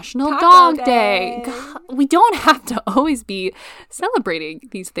 National Taco Dog Day. Day. God, we don't have to always be celebrating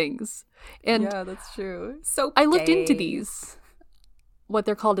these things. And Yeah, that's true. So I looked into these. What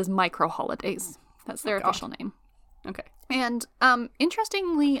they're called is micro holidays. That's their official name. Okay. And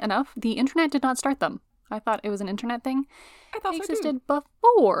interestingly enough, the internet did not start them. I thought it was an internet thing. I thought It so too. existed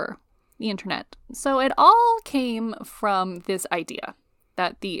before the internet. So it all came from this idea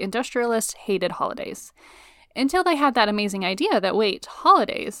that the industrialists hated holidays until they had that amazing idea that, wait,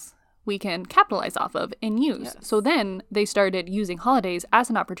 holidays we can capitalize off of and use. Yes. So then they started using holidays as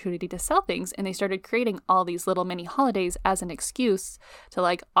an opportunity to sell things, and they started creating all these little mini holidays as an excuse to,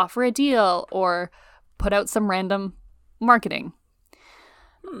 like, offer a deal or put out some random marketing.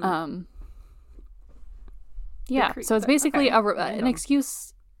 Yeah, so it's basically an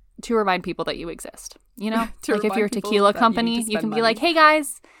excuse to remind people that you exist, you know? To Like if remind you're a people tequila that you need company, to you spend can be money. like, hey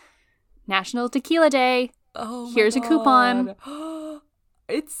guys, National Tequila Day. Oh my Here's a coupon. God.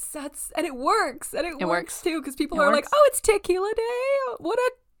 And it works. And it It works works. too, because people It are works. like, oh, it's tequila day. What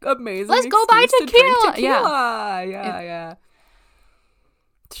a amazing Let's go buy excuse to drink tequila. tequila. Yeah.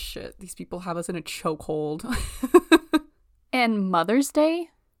 Shit, these people have us in a chokehold. And Mother's Day,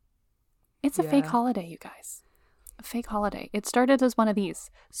 it's a fake Yeah. holiday, you guys. A fake holiday. It started as one of these.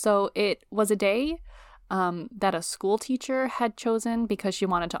 So it was a day that a school teacher had chosen because she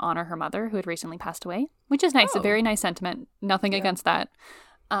wanted to honor her mother who had recently passed away, which is nice. A Oh. very nice sentiment. Nothing Yeah. against that.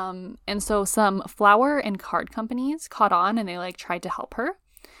 And so some flower and card companies caught on and they like tried to help her.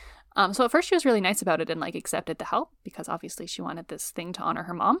 So at first she was really nice about it and like accepted the help because obviously she wanted this thing to honor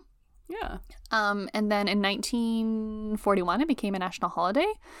her mom. Yeah. And then in 1941, it became a national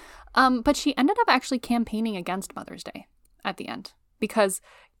holiday. But she ended up actually campaigning against Mother's Day at the end because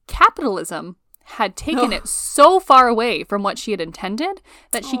capitalism had taken it so far away from what she had intended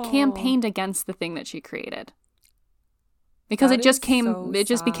that she campaigned against the thing that she created. because That it just is came so it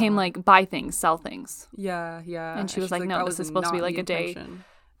just became sad. like buy things, sell things. Yeah. And she was she's like, no, that this was is supposed to be not like the a day intention.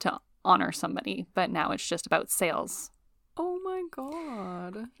 to honor somebody, but now it's just about sales. Oh my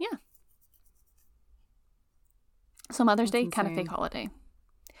god. Yeah. So Mother's That's Day, kind of fake insane. holiday.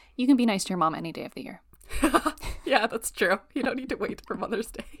 You can be nice to your mom any day of the year. Yeah, that's true. You don't need to wait for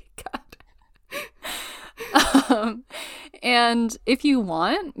Mother's Day. God. And if you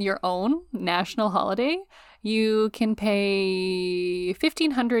want your own national holiday, you can pay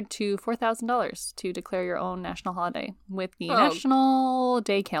 $1,500 to $4,000 to declare your own national holiday with the Oh. National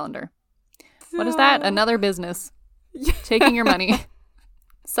Day Calendar. What is that? Another business Yeah. taking your money,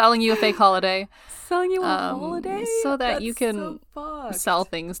 selling you a fake holiday, Selling you a holiday? so that you That's can so fucked. sell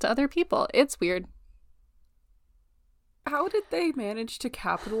things to other people. It's weird. How did they manage to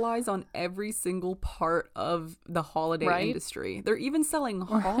capitalize on every single part of the holiday Right? industry? They're even selling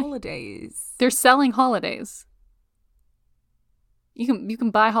Right. holidays. They're selling holidays. You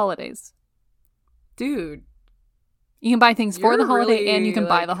can buy holidays. Dude, You can buy things for the You're holiday and you really, can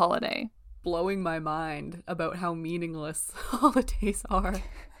buy like, the holiday. blowing my mind about how meaningless holidays are.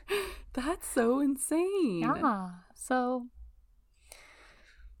 That's so insane. Yeah. So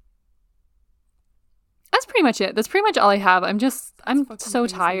that's pretty much it. That's pretty much all I have. I'm fucking so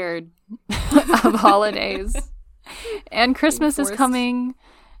crazy. tired of holidays. And Christmas is forced. coming.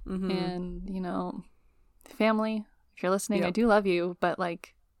 Mhm. And, family, if you're listening, I Yep. do love you, but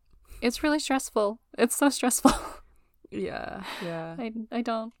like it's really stressful. It's so stressful. Yeah. I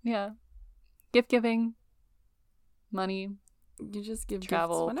don't, yeah. Gift giving, money, You just give gifts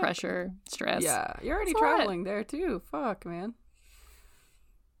travel, whenever. pressure, stress. Yeah, you're already It's a lot. traveling there too. Fuck, man.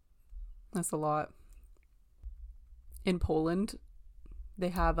 That's a lot. In Poland, they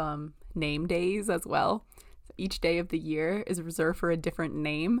have name days as well. Each day of the year is reserved for a different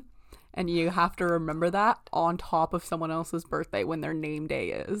name, and you have to remember that on top of someone else's birthday when their name day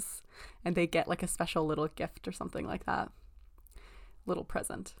is. And they get like a special little gift or something like that. Little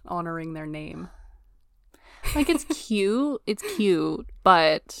present honoring their name. Like it's cute,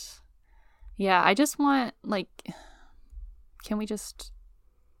 but yeah, I just want like, can we just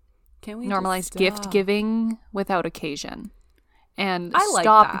Can we normalize just gift stop? giving without occasion and I like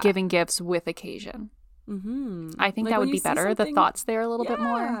stop that. giving gifts with occasion? Mm-hmm. I think Like that when would you be see better. The something- thoughts there a little bit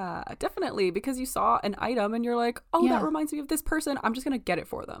more. Yeah, definitely. Because you saw an item and you're like, oh, Yeah. that reminds me of this person. I'm just going to get it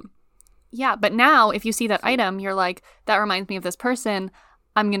for them. Yeah, but now if you see that item, you're like, that reminds me of this person.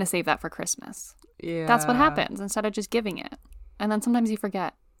 I'm going to save that for Christmas. Yeah. That's what happens instead of just giving it. And then sometimes you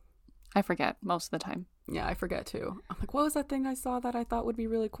forget. I forget most of the time. Yeah, I forget too. I'm like, what was that thing I saw that I thought would be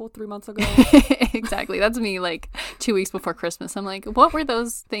really cool 3 months ago? Exactly. That's me like 2 weeks before Christmas. I'm like, what were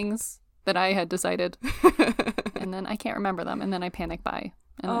those things that I had decided? And then I can't remember them. And then I panic buy.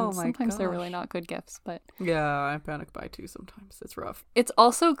 And Oh then my sometimes they're really gosh. not good gifts. But Yeah, I panic buy too sometimes. It's rough. it's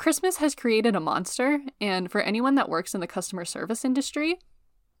also, Christmas has created a monster. And for anyone that works in the customer service industry,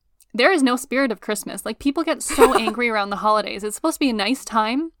 there is no spirit of Christmas. Like, people get so angry around the holidays. It's supposed to be a nice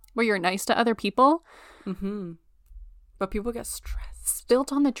time where you're nice to other people. Mm-hmm. But people get It's stressed.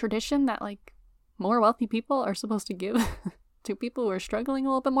 built on the tradition that, like, more wealthy people are supposed to give to people who are struggling a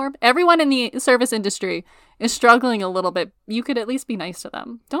little bit more. Everyone in the service industry is struggling a little bit. You could at least be nice to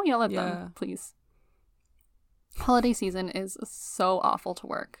them. Don't yell at Yeah. them, please. Holiday season is so awful to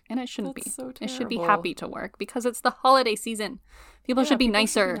work, and it shouldn't That's be. so It should be terrible. happy to work because it's the holiday season. People Yeah, should be people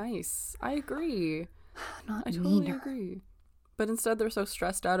nicer, nice. I agree. not I totally meaner. agree. But instead, they're so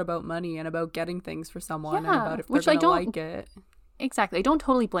stressed out about money and about getting things for someone and Yeah, about if which they're I gonna don't- like it. Exactly. I don't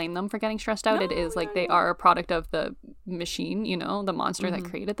totally blame them for getting stressed out. It No, is like yeah, they yeah. are a product of the machine, the monster that Mhm.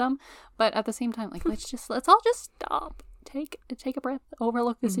 created them. But at the same time, like let's all just stop. Take a breath,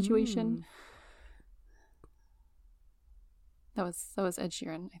 overlook the situation. Mhm. That was Ed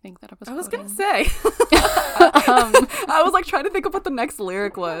Sheeran, I think that I was I was gonna quoting. say. Um, I was like trying to think of what the next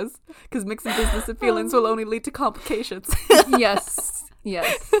lyric was, because mixing business and feelings will only lead to complications. Yes.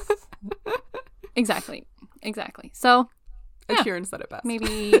 Exactly. So Ed Yeah. Sheeran said it best.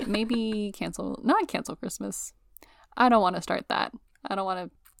 maybe not cancel Christmas. I don't want to start that. I don't want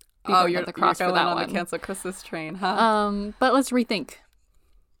to be burned at the cross you're for going that on one. the cancel Christmas train, huh? But let's rethink.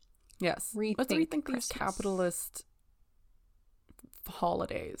 Yes. Let's rethink rethink these Christmas. capitalist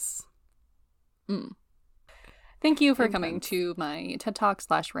holidays. Thank you for Intense. coming to my TED Talk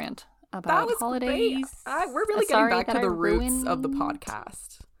 /rant That about was holidays. great. We're really getting Sorry back to that I the roots of the ruined-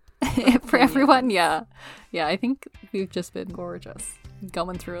 podcast. For everyone, yeah. I think we've just been Gorgeous.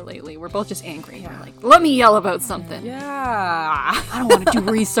 going through it lately. We're both just angry. We're like, let me yell about something. Yeah. I don't want to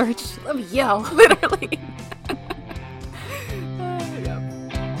do research. Let me yell. Literally. Yep.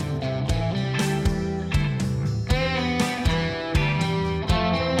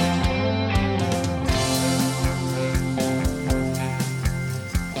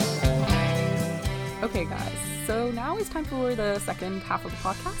 for the second half of the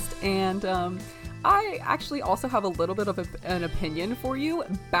podcast, and I actually also have a little bit of an opinion for you,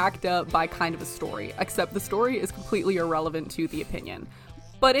 backed up by kind of a story, except the story is completely irrelevant to the opinion.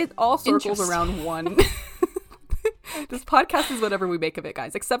 But it all circles around one. This podcast is whatever we make of it,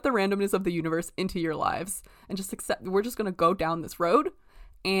 guys. Accept the randomness of the universe into your lives, and just accept we're just gonna go down this road.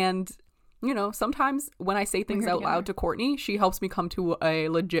 And you know, sometimes when I say things out loud to Courtney, she helps me come to a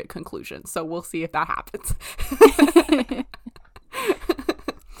legit conclusion. So we'll see if that happens.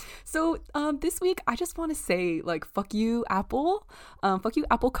 So this week, I just want to say, like, fuck you, Apple. Fuck you,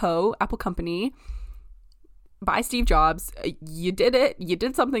 Apple Company. By Steve Jobs. You did it. You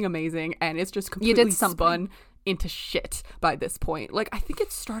did something amazing, and it's just completely spun into shit by this point. Like, I think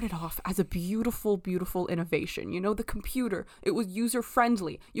it started off as a beautiful, beautiful innovation. You know, the computer, it was user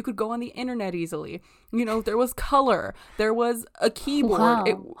friendly. You could go on the internet easily. You know, there was color. There was a keyboard. Wow.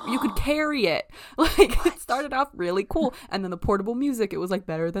 You could carry it. Like, it started off really cool. And then the portable music, it was like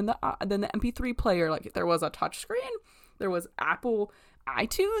better than the MP3 player. Like, there was a touch screen. There was Apple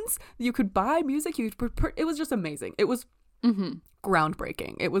iTunes. You could buy music. It was just amazing. It was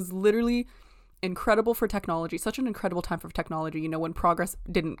groundbreaking. It was literally incredible for technology, such an incredible time for technology, you know, when progress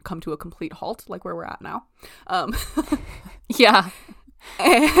didn't come to a complete halt like where we're at now. Yeah.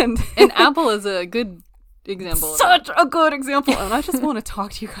 And Apple is a good example. Such a good example. And I just want to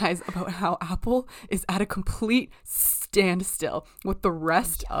talk to you guys about how Apple is at a complete standstill with the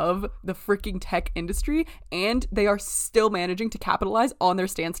rest of the freaking tech industry, and they are still managing to capitalize on their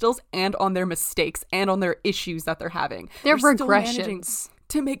standstills and on their mistakes and on their issues that they're having. Their They're regressions.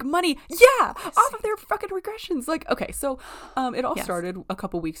 To make money, off of their fucking regressions. Like, okay, so it all started a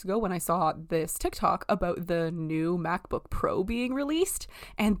couple weeks ago when I saw this TikTok about the new MacBook Pro being released,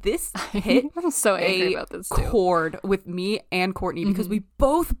 and this hit I'm so angry about this too. Chord with me and Courtney, because we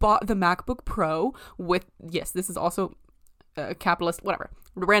both bought the MacBook Pro with, yes, this is also capitalist, whatever,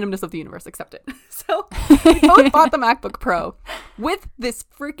 randomness of the universe, accept it. So we both bought the MacBook Pro with this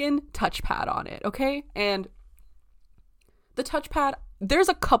freaking touchpad on it, okay? And the touchpad, there's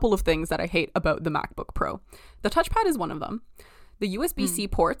a couple of things that I hate about the MacBook Pro. The touchpad is one of them. The USB-C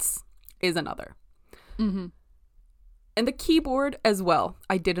ports is another. And the keyboard as well,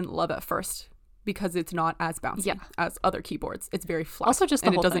 I didn't love at first because it's not as bouncy as other keyboards. It's very flat. Also just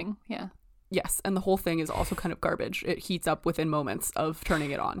the whole thing. Yeah. Yes, and the whole thing is also kind of garbage. It heats up within moments of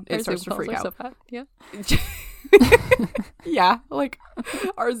turning it on. It starts to freak out. So bad. Yeah. Yeah, like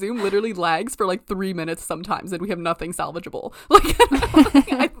our Zoom literally lags for like 3 minutes sometimes, and we have nothing salvageable. Like,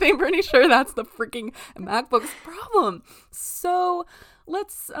 I'm pretty sure that's the freaking MacBook's problem. So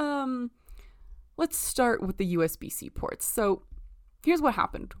let's start with the USB-C ports. So here's what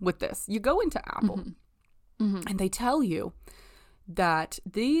happened with this. You go into Apple, and they tell you that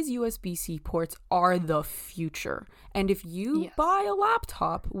these USB-C ports are the future. And if you buy a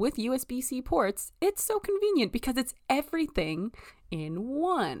laptop with USB-C ports, it's so convenient because it's everything in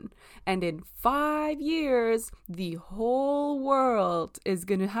one. And in 5 years, the whole world is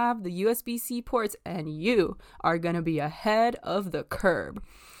going to have the USB-C ports, and you are going to be ahead of the curve.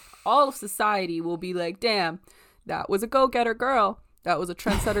 All of society will be like, damn, that was a go-getter girl. That was a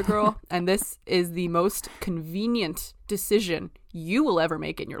trendsetter girl, and this is the most convenient decision you will ever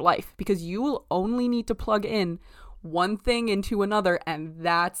make in your life, because you will only need to plug in one thing into another, and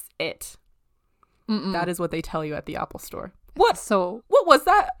that's it. That is what they tell you at the Apple Store. What was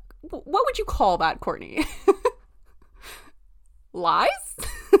that? What would you call that, Courtney? Lies?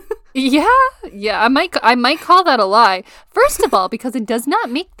 Yeah, I might call that a lie. First of all, because it does not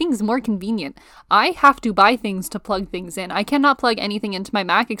make things more convenient. I have to buy things to plug things in. I cannot plug anything into my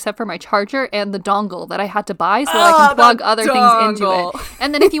Mac except for my charger and the dongle that I had to buy so that I can plug other things into it.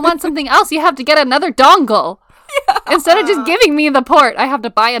 And then if you want something else, you have to get another dongle. Yeah. Instead of just giving me the port, I have to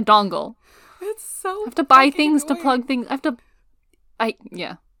buy a dongle. It's so I have to buy things annoying. To plug things.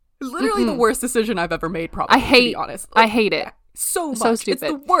 Literally the worst decision I've ever made, probably, to be honest. I hate it. So much. So stupid.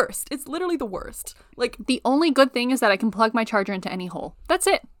 It's the worst. It's literally the worst. Like, the only good thing is that I can plug my charger into any hole. That's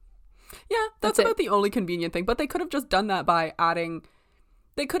it. Yeah, that's about the only convenient thing. But they could have just done that by adding...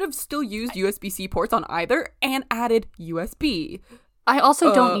 They could have still used USB-C ports on either and added USB. I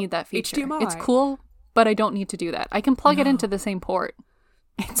also don't need that feature. HDMI. It's cool, but I don't need to do that. I can plug it into the same port.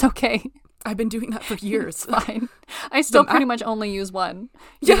 It's okay. I've been doing that for years. It's fine. I still pretty much only use one.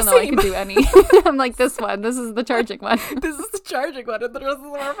 Yeah, even though I can do any. I'm like, this one. This is the charging one. This is the charging one. And the rest of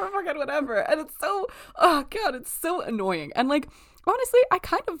them are for fucking whatever. And it's so, oh God, it's so annoying. And like, honestly, I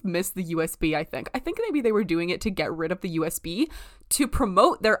kind of miss the USB, I think. I think maybe they were doing it to get rid of the USB to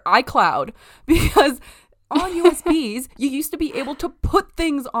promote their iCloud. Because on USBs, you used to be able to put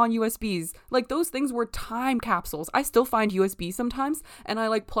things on USBs. Like, those things were time capsules. I still find USB sometimes, and I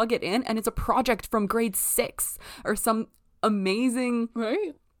like plug it in, and it's a project from grade 6 or some amazing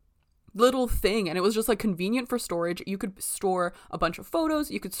Right. little thing, and it was just like convenient for storage. You could store a bunch of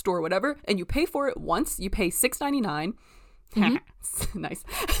photos, you could store whatever, and you pay for it once. You pay $6.99. Nice.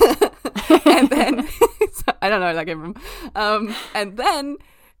 And then I don't know where that came from. And then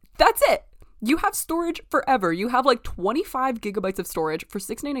that's it. You have storage forever. You have like 25 gigabytes of storage for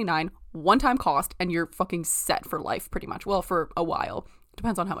 $6.99, one-time cost, and you're fucking set for life pretty much. Well, for a while.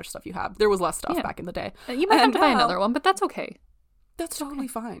 Depends on how much stuff you have. There was less stuff back in the day. You might have to buy another one, but that's okay. That's totally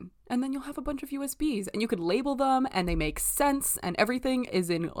fine. And then you'll have a bunch of USBs, and you could label them, and they make sense, and everything is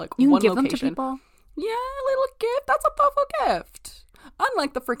in like You can one give location. them to people. Yeah, a little gift. That's a thoughtful gift.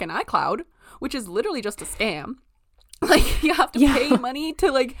 Unlike the freaking iCloud, which is literally just a scam. Like, you have to pay money to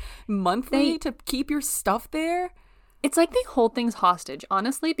like monthly to keep your stuff there. It's like they hold things hostage,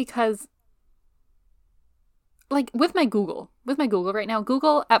 honestly, because like with my Google right now,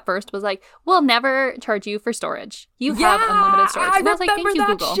 Google at first was like, we'll never charge you for storage. You have unlimited storage. And I was like, thank you,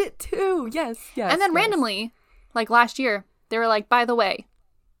 Google. Shit too. Yes. And then randomly, like last year, they were like, by the way,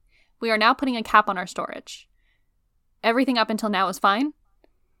 we are now putting a cap on our storage. Everything up until now is fine,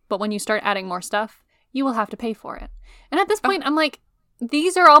 but when you start adding more stuff, you will have to pay for it. And at this point, I'm like,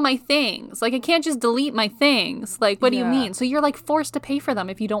 these are all my things. Like, I can't just delete my things. Like, what do you mean? So you're like forced to pay for them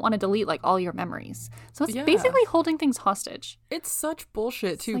if you don't want to delete like all your memories. So it's basically holding things hostage. It's such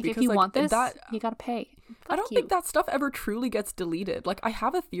bullshit too, like, because if you like, want this, that, you gotta pay. I don't think that stuff ever truly gets deleted. Like, I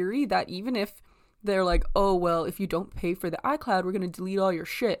have a theory that even if they're like, oh, well, if you don't pay for the iCloud, we're going to delete all your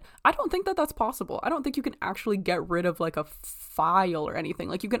shit. I don't think that that's possible. I don't think you can actually get rid of like a file or anything.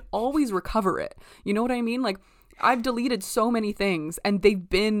 Like, you can always recover it. You know what I mean? Like, I've deleted so many things and they've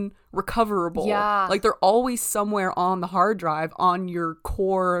been recoverable. Yeah. Like, they're always somewhere on the hard drive, on your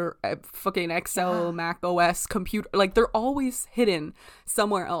core fucking Excel, Mac OS computer. Like, they're always hidden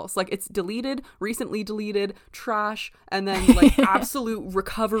somewhere else. Like, it's deleted, recently deleted, trash, and then like absolute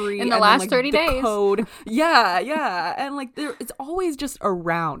recovery in the and last then, like, 30 days. Code. Yeah. And like, it's always just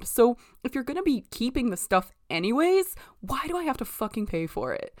around. So if you're gonna be keeping the stuff anyways, why do I have to fucking pay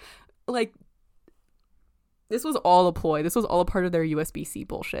for it? Like, this was all a ploy. This was all a part of their USB-C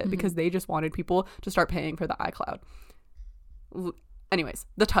bullshit because they just wanted people to start paying for the iCloud. Anyways,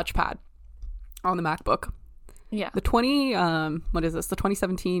 the touchpad on the MacBook. Yeah. The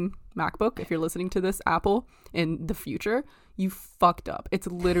 2017 MacBook, if you're listening to this, Apple, in the future, you fucked up. It's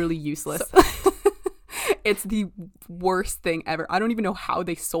literally useless. It's the worst thing ever. I don't even know how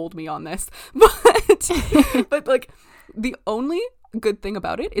they sold me on this. But like, the only good thing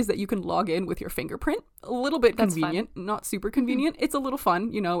about it is that you can log in with your fingerprint. A little bit convenient, not super convenient. It's a little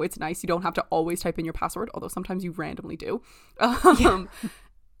fun, you know, it's nice. You don't have to always type in your password, although sometimes you randomly do. And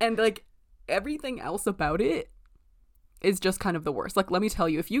like, everything else about it is just kind of the worst. Like, let me tell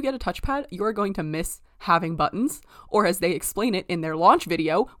you, if you get a touchpad, you're going to miss having buttons, or as they explain it in their launch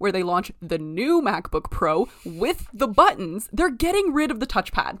video, where they launch the new MacBook Pro with the buttons, they're getting rid of the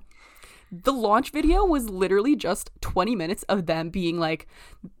touchpad. The launch video was literally just 20 minutes of them being like,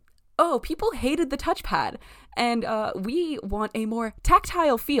 oh, people hated the touchpad, and we want a more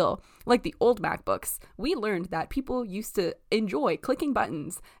tactile feel like the old MacBooks. We learned that people used to enjoy clicking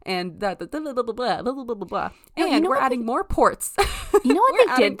buttons, and that blah blah blah blah blah blah blah blah. And we're adding more ports. You know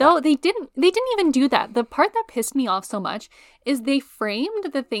what they did though? They didn't even do that. The part that pissed me off so much is they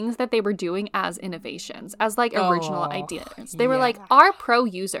framed the things that they were doing as innovations, as like original ideas. They were like, our pro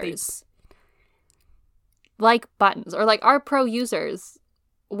users like buttons, or like our pro users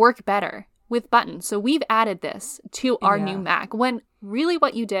work better with buttons, so we've added this to our new Mac, when really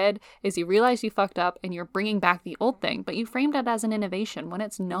what you did is you realized you fucked up and you're bringing back the old thing, but you framed it as an innovation when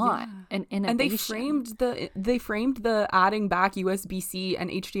it's not an innovation. And they framed the adding back USB-C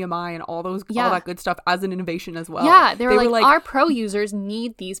and HDMI and all that good stuff as an innovation as well. Yeah, they were like, our pro users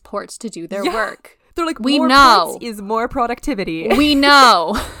need these ports to do their work. They're like, we more know ports is more productivity. We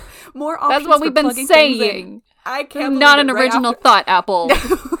know. More options. That's what we've been saying. I can't. Not an original thought, Apple.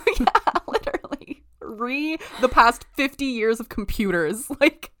 Literally. The past 50 years of computers.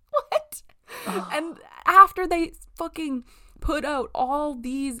 Like, what? And after they fucking put out all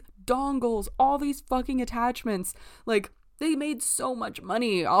these dongles, all these fucking attachments, like, they made so much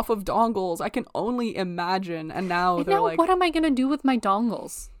money off of dongles. I can only imagine. And now they're like, what am I going to do with my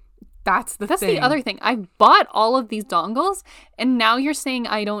dongles? That's the other thing. I bought all of these dongles, and now you're saying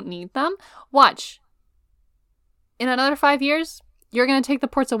I don't need them? Watch. In another 5 years, you're going to take the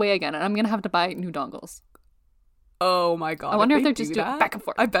ports away again, and I'm going to have to buy new dongles. Oh my god. I wonder if they they're do just doing that, back and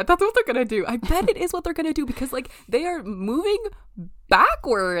forth. I bet that's what they're gonna do. I bet it is what they're gonna do, because like they are moving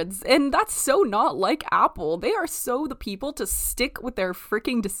backwards, and that's so not like Apple. They are so the people to stick with their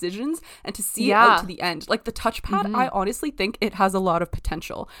freaking decisions and to see it out to the end. Like the touchpad, I honestly think it has a lot of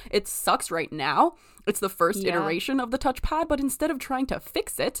potential. It sucks right now. It's the first iteration of the touchpad, but instead of trying to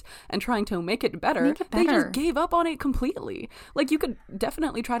fix it and trying to make it better, they just gave up on it completely. Like you could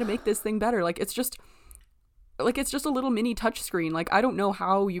definitely try to make this thing better. Like it's just a little mini touch screen. Like I don't know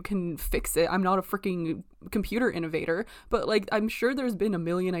how you can fix it. I'm not a freaking computer innovator, but like I'm sure there's been a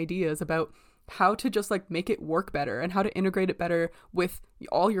million ideas about how to just like make it work better and how to integrate it better with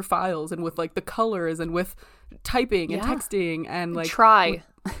all your files and with like the colors and with typing and texting and like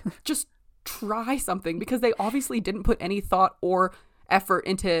just try something, because they obviously didn't put any thought or effort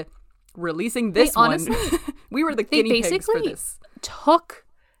into releasing this one. We were the guinea pigs for this. Took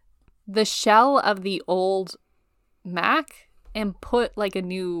the shell of the old Mac and put like a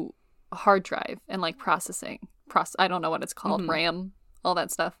new hard drive and like I don't know what it's called, RAM, all that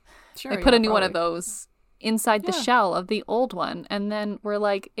stuff. They put a new one of those inside the shell of the old one, and then we're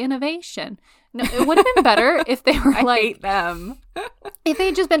like, innovation. No, it would have been better if they were like, hate them. If they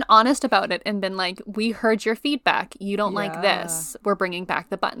had just been honest about it and been like, we heard your feedback, you don't like this, we're bringing back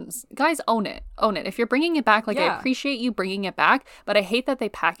the buttons. Guys, own it. If you're bringing it back, like I appreciate you bringing it back, but I hate that they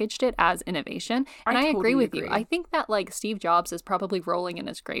packaged it as innovation. And I agree with you. I think that like Steve Jobs is probably rolling in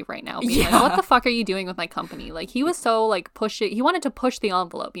his grave right now, being like, what the fuck are you doing with my company? Like he was so like he wanted to push the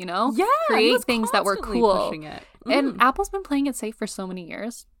envelope, you know? Create things that were cool. And Apple's been playing it safe for so many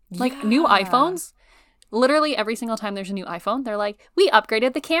years. Like new iPhones, literally every single time there's a new iPhone, they're like, we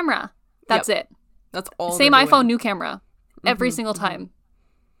upgraded the camera. That's it. That's all. Same iPhone, new camera. Every single time.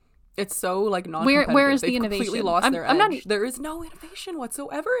 It's so like non-competitive. Where is the They've innovation? Completely lost their edge. There is no innovation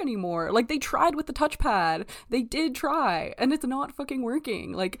whatsoever anymore. Like they tried with the touchpad. They did try, and it's not fucking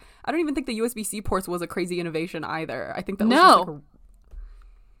working. Like I don't even think the USB-C ports was a crazy innovation either. I think that was just like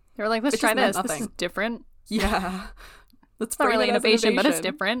they were like, let's try this. This is different. Yeah. It's not really innovation, but it's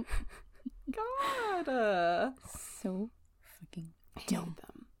different. God. So fucking dumb.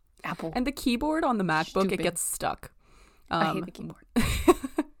 Apple. And the keyboard on the MacBook, it gets stuck. I hate the keyboard.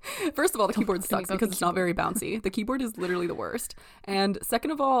 First of all, the keyboard sucks because it's not very bouncy. The keyboard is literally the worst. And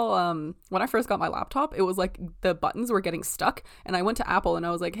second of all, when I first got my laptop, it was like the buttons were getting stuck. And I went to Apple and I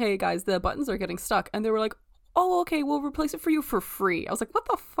was like, hey guys, the buttons are getting stuck. And they were like, oh, okay, we'll replace it for you for free. I was like, what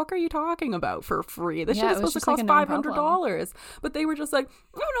the fuck are you talking about for free? This shit is supposed to cost $500. But they were just like,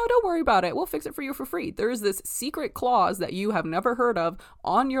 oh, no, don't worry about it. We'll fix it for you for free. There is this secret clause that you have never heard of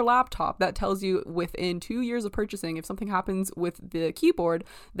on your laptop that tells you within 2 years of purchasing, if something happens with the keyboard,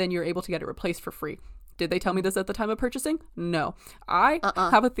 then you're able to get it replaced for free. Did they tell me this at the time of purchasing? No. I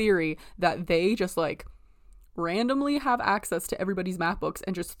have a theory that they just like randomly have access to everybody's MacBooks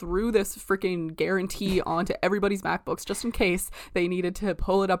and just threw this freaking guarantee onto everybody's MacBooks just in case they needed to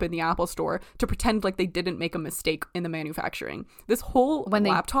pull it up in the Apple store to pretend like they didn't make a mistake in the manufacturing. This whole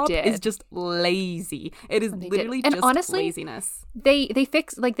laptop is just lazy. It is literally just honestly, laziness. They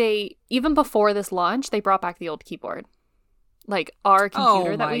fixed, like even before this launch, they brought back the old keyboard. Like our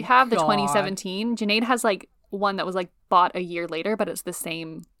computer that we have, the 2017, Junaid has like one that was like bought a year later, but it's the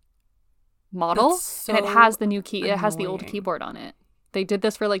same model, and it has the new key. It has the old keyboard on it. They did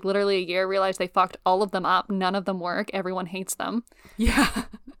this for like literally a year, realized they fucked all of them up. None of them work. Everyone hates them. Yeah.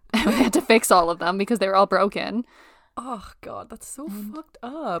 And we had to fix all of them because they were all broken. Oh god, that's so fucked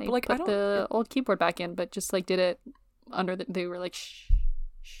up. They like put the old keyboard back in, but just like did it under they were like, shh,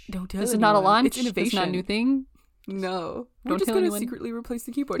 don't tell this anyone. Is not a launch. It's innovation. It's not a new thing. No, we're just going to secretly replace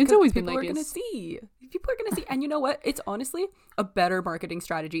the keyboard. It's always been like People are going to see. And you know what? It's honestly a better marketing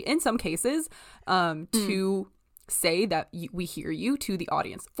strategy in some cases to say that we hear you to the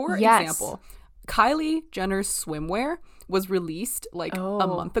audience. For example, Kylie Jenner's swimwear was released like a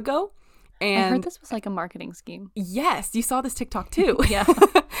month ago. And I heard this was like a marketing scheme. Yes, you saw this TikTok too. Yeah.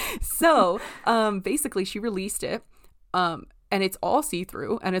 So basically she released it. And it's all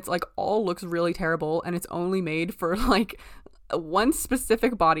see-through, and it's like all looks really terrible, and it's only made for like one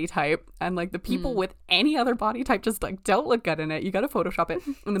specific body type, and like the people with any other body type just like don't look good in it. You gotta Photoshop it.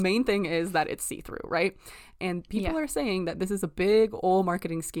 And the main thing is that it's see-through, right? And people are saying that this is a big old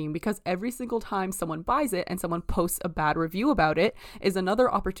marketing scheme because every single time someone buys it and someone posts a bad review about it is another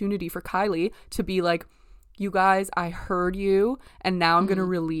opportunity for Kylie to be like, you guys, I heard you, and now I'm gonna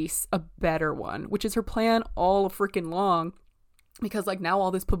release a better one, which is her plan all freaking long. Because like now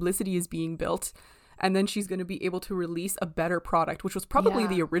all this publicity is being built, and then she's going to be able to release a better product, which was probably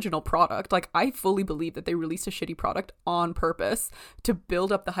the original product. Like, I fully believe that they released a shitty product on purpose to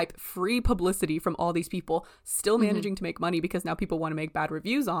build up the hype, free publicity from all these people, still managing to make money because now people want to make bad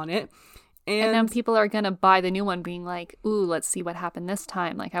reviews on it. And then people are going to buy the new one being like, ooh, let's see what happened this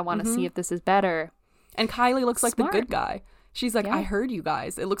time. Like, I want to see if this is better. And Kylie looks like the good guy. She's like, Yeah. I heard you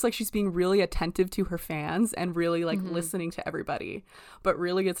guys. It looks like she's being really attentive to her fans and really like listening to everybody. But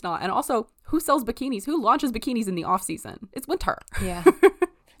really it's not. And also, who sells bikinis? Who launches bikinis in the off season? It's winter. Yeah.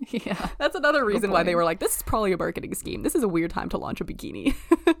 Yeah. That's another reason why they point. were like, this is probably a marketing scheme. This is a weird time to launch a bikini.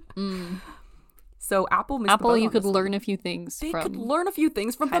 So Apple missed the Apple, boat you on could this one. learn a few things They from. could learn a few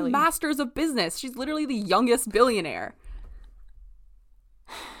things from the Kylie. masters of business. She's literally the youngest billionaire.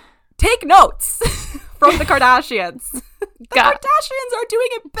 Take notes from the Kardashians. The Kardashians are doing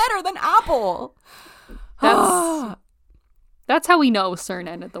it better than Apple. That's how we know CERN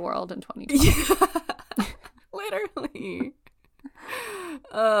ended the world in 2020. Literally.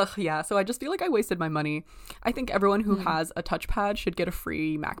 Ugh, yeah. So I just feel like I wasted my money. I think everyone who has a touchpad should get a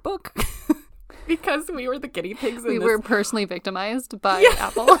free MacBook because we were the guinea pigs in We this. were personally victimized by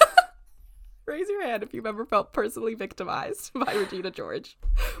Apple. Raise your hand if you've ever felt personally victimized by Regina George.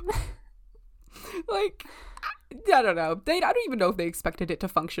 Like, I don't know. I don't even know if they expected it to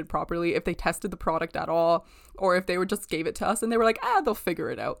function properly, if they tested the product at all, or if they were just gave it to us and they were like, they'll figure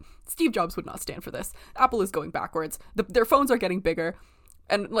it out. Steve Jobs would not stand for this. Apple is going backwards. Their phones are getting bigger.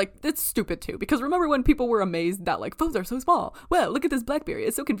 And, like, it's stupid, too. Because remember when people were amazed that, like, phones are so small? Well, look at this BlackBerry.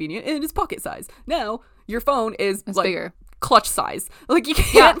 It's so convenient. And it's pocket size. Now, your phone is, It's like, bigger. clutch size. Like, you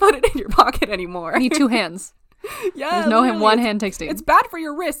can't put it in your pocket anymore. You need two hands. Yeah, There's no literally, one it's- hand texting. It's bad for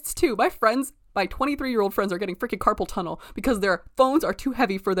your wrists, too. My 23-year-old friends are getting freaking carpal tunnel because their phones are too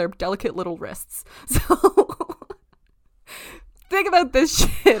heavy for their delicate little wrists. So, think about this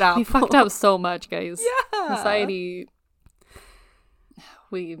shit, Apple. We fucked up so much, guys. Yeah. Society.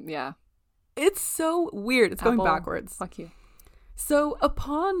 It's so weird. It's Apple, going backwards. Fuck you. So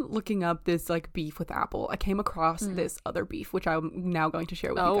upon looking up this like beef with Apple, I came across this other beef, which I'm now going to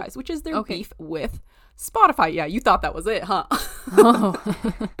share with you guys, which is their beef with Spotify. Yeah, you thought that was it, huh? Oh.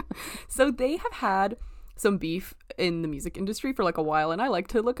 So they have had some beef in the music industry for like a while, and I like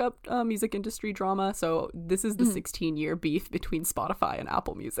to look up music industry drama. So this is the 16-year beef between Spotify and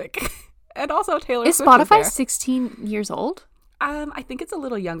Apple Music. And also Taylor Is Swift was Spotify there. 16 years old? I think it's a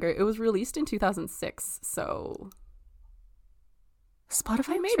little younger. It was released in 2006, so Spotify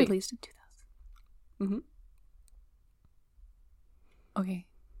was maybe. released in 2000. Okay.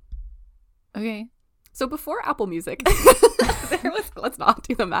 Okay. So before Apple Music, let's not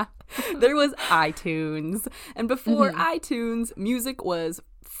do the math. There was iTunes. And before iTunes, music was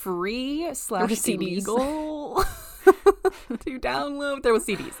free / CDs. illegal to download. There was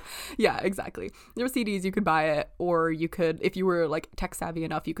CDs. Yeah, exactly. There were CDs, you could buy it, or you could, if you were like tech savvy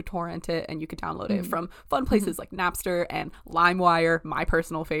enough, you could torrent it and you could download it from fun places like Napster and LimeWire, my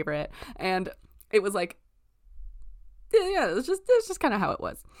personal favorite. And it was like, yeah, it's just kind of how it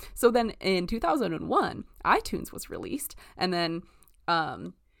was. So then in 2001, iTunes was released, and then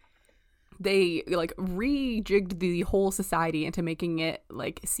they like rejigged the whole society into making it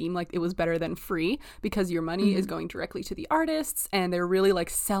like seem like it was better than free, because your money is going directly to the artists, and they're really like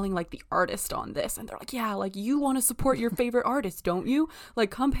selling like the artist on this. And they're like, yeah, like you want to support your favorite artist, don't you?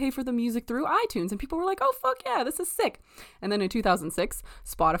 Like come pay for the music through iTunes. And people were like, oh fuck yeah, this is sick. And then in 2006,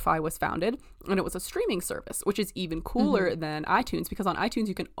 Spotify was founded, and it was a streaming service, which is even cooler than iTunes, because on iTunes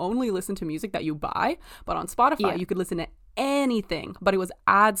you can only listen to music that you buy, but on Spotify you could listen to anything, but it was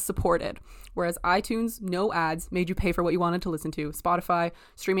ad supported, whereas iTunes, no ads, made you pay for what you wanted to listen to. Spotify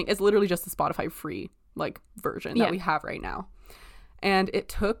streaming is literally just the Spotify free like version that we have right now. And it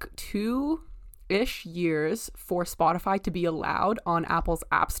took 2-ish years for Spotify to be allowed on Apple's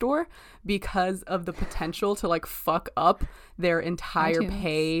App Store because of the potential to like fuck up their entire iTunes.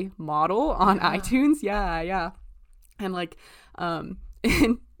 pay model on iTunes. Yeah. And like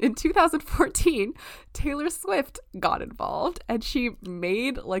in 2014, Taylor Swift got involved, and she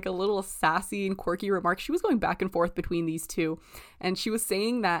made like a little sassy and quirky remark. She was going back and forth between these two, and she was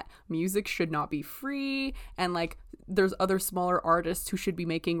saying that music should not be free, and like there's other smaller artists who should be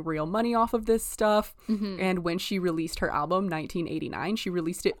making real money off of this stuff. And when she released her album 1989, she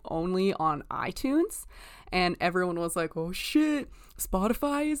released it only on iTunes, and everyone was like, oh shit,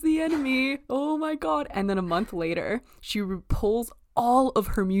 Spotify is the enemy, oh my god. And then a month later, she pulls all of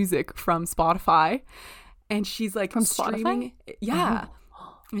her music from Spotify, and she's like From streaming. Spotify? Yeah.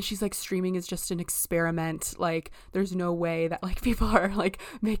 And she's like, streaming is just an experiment. Like, there's no way that like people are like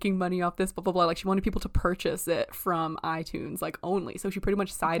making money off this, blah, blah, blah. Like, she wanted people to purchase it from iTunes, like, only. So she pretty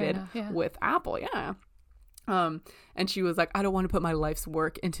much sided with Apple. Yeah. And she was like, I don't want to put my life's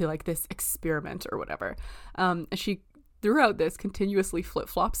work into like this experiment or whatever. And she throughout this continuously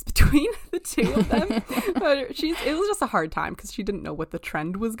flip-flops between the two of them. But it was just a hard time because she didn't know what the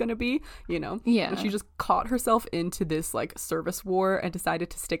trend was going to be, you know? Yeah. And she just caught herself into this like service war and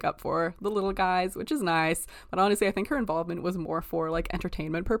decided to stick up for the little guys, which is nice. But honestly, I think her involvement was more for like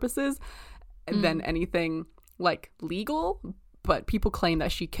entertainment purposes than anything like legal. But people claim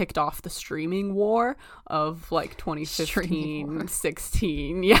that she kicked off the streaming war of like 2015,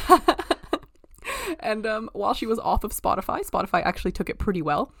 16. Yeah. And while she was off of Spotify actually took it pretty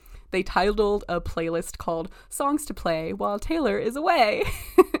well. They titled a playlist called Songs to Play While Taylor is Away.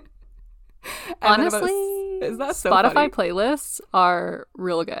 Honestly, is that so Spotify funny? playlists are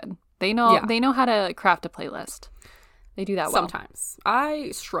real good. They know how to craft a playlist. They do that well. Sometimes.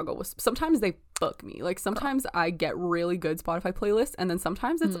 I struggle with, sometimes they book me. Like sometimes I get really good Spotify playlists and then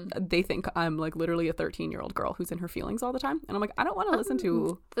sometimes it's they think I'm like literally a 13-year-old girl who's in her feelings all the time. And I'm like, I don't want to listen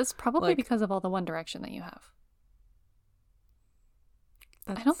to. That's probably like, because of all the One Direction that you have.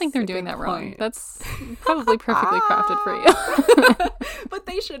 I don't think they're doing that wrong. That's probably perfectly crafted for you. But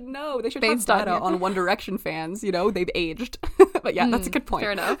they should know. They should Based have data on on One Direction fans. You know, they've aged. But yeah, that's a good point.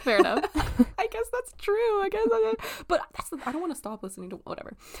 Fair enough. I guess that's true. But I don't want to stop listening to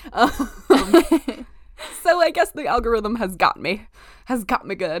whatever. So I guess the algorithm has got me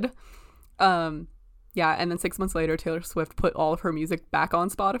good. Yeah, and then 6 months later, Taylor Swift put all of her music back on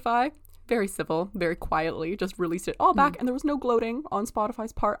Spotify. Very civil, very quietly, just released it all back. And there was no gloating on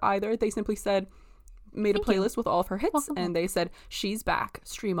Spotify's part either. They simply said, made a playlist with all of her hits. And they said, she's back.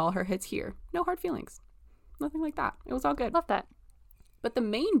 Stream all her hits here. No hard feelings. Nothing like that. It was all good. Love that. But the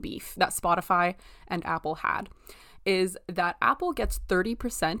main beef that Spotify and Apple had is that Apple gets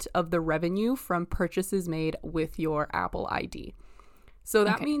 30% of the revenue from purchases made with your Apple ID. So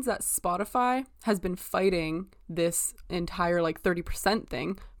that means that Spotify has been fighting this entire like 30%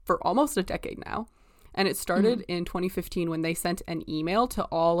 thing for almost a decade now. And it started in 2015 when they sent an email to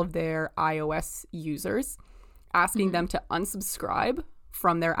all of their iOS users asking them to unsubscribe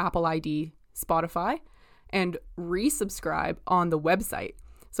from their Apple ID Spotify and resubscribe on the website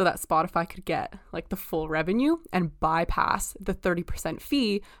so that Spotify could get like the full revenue and bypass the 30%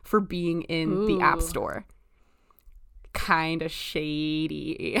 fee for being in the App Store. Kind of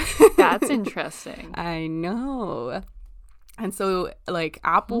shady. That's interesting. I know. And so like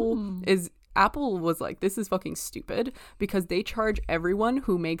Apple was like, this is fucking stupid because they charge everyone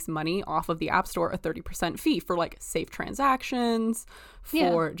who makes money off of the App Store a 30% fee for like safe transactions,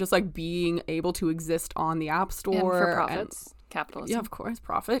 for just like being able to exist on the App Store. And for profits. Capitalism. Yeah, of course.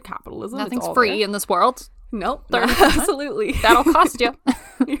 Profit, capitalism. Nothing's free in this world. Nope. Absolutely. That'll cost you.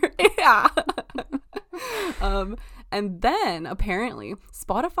 Yeah. And then, apparently,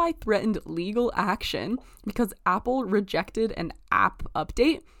 Spotify threatened legal action because Apple rejected an app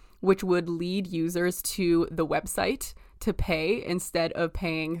update, which would lead users to the website to pay instead of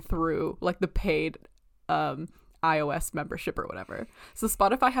paying through, like, the paid iOS membership or whatever. So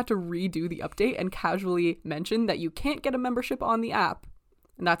Spotify had to redo the update and casually mention that you can't get a membership on the app.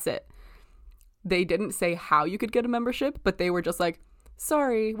 And that's it. They didn't say how you could get a membership, but they were just like,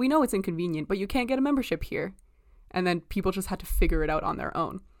 sorry, we know it's inconvenient, but you can't get a membership here. And then people just had to figure it out on their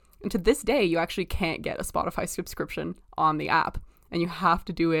own. And to this day, you actually can't get a Spotify subscription on the app. And you have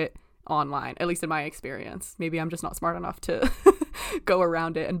to do it online, at least in my experience. Maybe I'm just not smart enough to go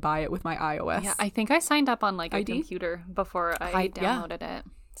around it and buy it with my iOS. Yeah, I think I signed up on like a computer before I downloaded it.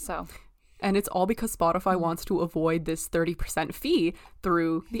 So, and it's all because Spotify wants to avoid this 30% fee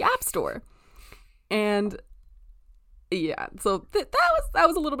through the App Store. And yeah, so that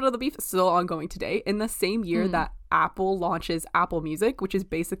was a little bit of the beef. Still ongoing today. In the same year that Apple launches Apple Music, which is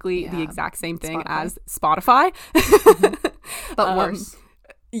basically the exact same thing as Spotify. But worse.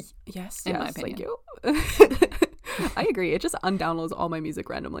 Yes, in my opinion. Thank you. I agree. It just undownloads all my music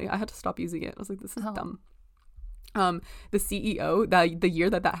randomly. I had to stop using it. I was like, this is dumb. The CEO, the year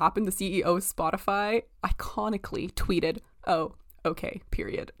that happened, the CEO of Spotify iconically tweeted, "Oh, okay,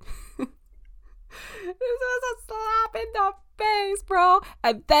 period." This was a slap in the face, bro.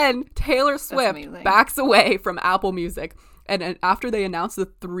 And then Taylor Swift backs away from Apple Music. And after they announced the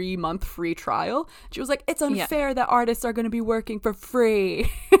 3-month free trial, she was like, it's unfair that artists are going to be working for free.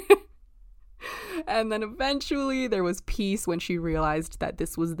 And then eventually there was peace when she realized that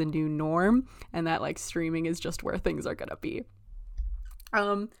this was the new norm and that like streaming is just where things are going to be.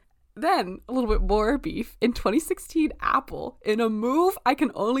 then a little bit more beef. In 2016, Apple, in a move I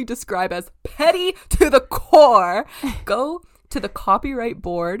can only describe as petty to the core, go to the copyright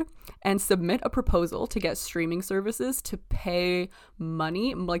board and submit a proposal to get streaming services to pay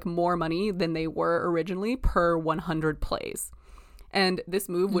money, like more money than they were originally per 100 plays. And this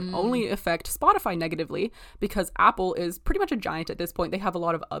move would only affect Spotify negatively because Apple is pretty much a giant at this point. They have a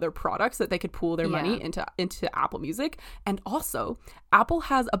lot of other products that they could pool their money into Apple Music. And also, Apple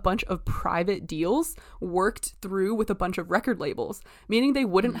has a bunch of private deals worked through with a bunch of record labels, meaning they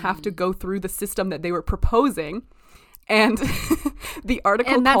wouldn't have to go through the system that they were proposing. And the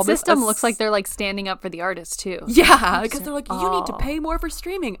article and that called system looks like they're like standing up for the artist too. Yeah, because they're like, you need to pay more for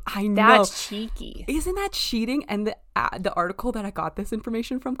streaming. I know. That's cheeky. Isn't that cheating? And the article that I got this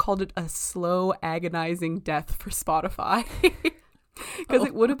information from called it a slow, agonizing death for Spotify. Because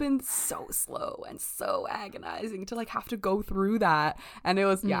it would have been so slow and so agonizing to like have to go through that. And it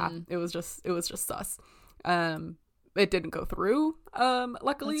was, it was just sus. It didn't go through,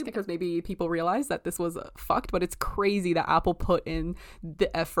 luckily, because maybe people realized that this was fucked, but it's crazy that Apple put in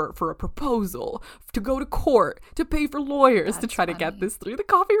the effort for a proposal, to go to court, to pay for lawyers to try to get this through the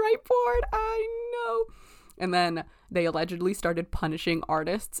copyright board. I know. And then they allegedly started punishing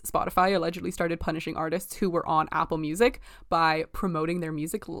artists. Spotify allegedly started punishing artists who were on Apple Music by promoting their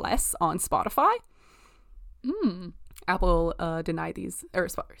music less on Spotify. Apple denied these, or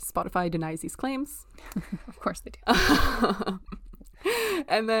Spotify denies these claims. Of course they do.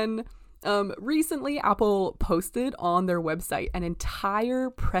 And then recently Apple posted on their website an entire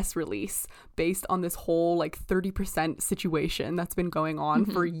press release based on this whole like 30% situation that's been going on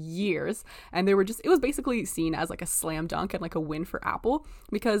for years. And it was basically seen as like a slam dunk and like a win for Apple,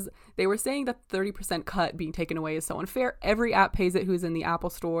 because they were saying that 30% cut being taken away is so unfair. Every app pays it who's in the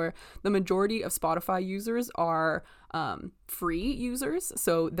Apple store. The majority of Spotify users are free users,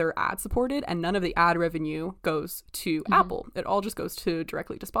 so they're ad supported, and none of the ad revenue goes to Apple. It all just goes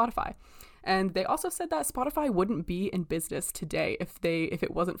directly to Spotify. And they also said that Spotify wouldn't be in business today if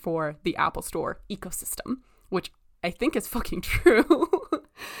it wasn't for the Apple Store ecosystem, which I think is fucking true.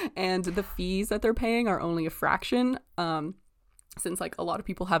 And the fees that they're paying are only a fraction, since like a lot of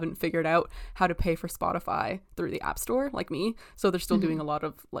people haven't figured out how to pay for Spotify through the App Store like me, so they're still doing a lot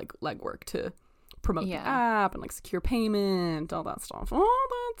of like legwork to promote the app and like secure payment, all that stuff.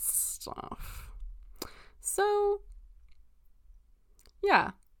 So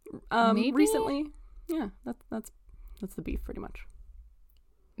yeah, recently, yeah, that's the beef pretty much.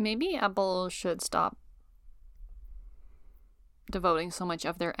 Maybe Apple should stop devoting so much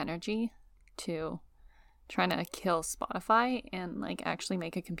of their energy to trying to kill Spotify and like actually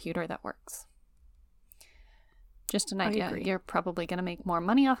make a computer that works. Just an idea. You're probably going to make more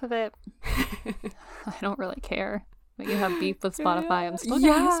money off of it. I don't really care. But you have beef with Spotify. I'm still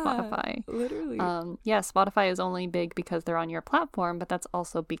going to use Spotify. Literally. Spotify is only big because they're on your platform, but that's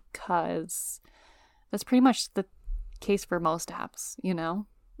also because that's pretty much the case for most apps, you know?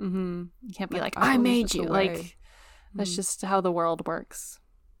 You can't be like I made you. Like, that's just how the world works.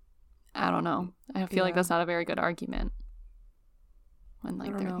 I don't know. I feel like that's not a very good argument when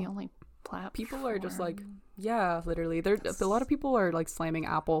like they're the only platform. People are just like, literally. A lot of people are like slamming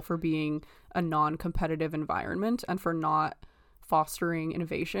Apple for being a non-competitive environment and for not fostering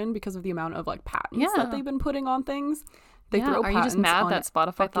innovation because of the amount of like patents that they've been putting on things. They throw are you just mad that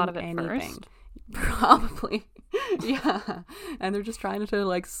Spotify thought of it first? Probably. Yeah. And they're just trying to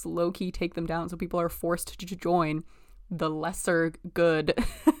like low-key take them down, so people are forced to join the lesser good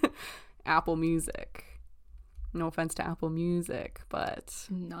Apple Music. No offense to Apple Music, but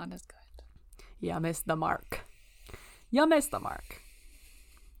not as good. You missed the mark.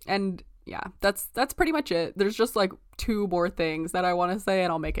 And yeah, that's pretty much it. There's just like two more things that I want to say,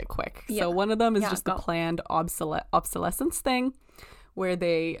 and I'll make it quick. So one of them is just the planned obsolescence thing, where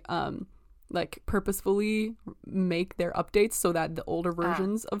they like purposefully make their updates so that the older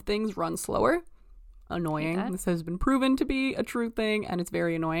versions of things run slower. Annoying. This has been proven to be a true thing, and it's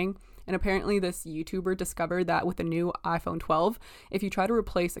very annoying. And apparently this YouTuber discovered that with the new iPhone 12, if you try to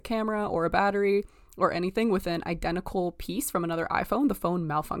replace a camera or a battery or anything with an identical piece from another iPhone, the phone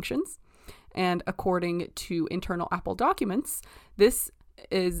malfunctions. And according to internal Apple documents, these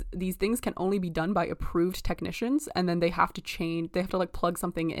things can only be done by approved technicians, and then they have to like plug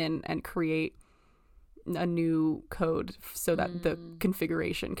something in and create a new code so that the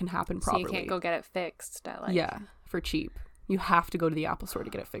configuration can happen properly. So you can't go get it fixed at like for cheap. You have to go to the Apple Store to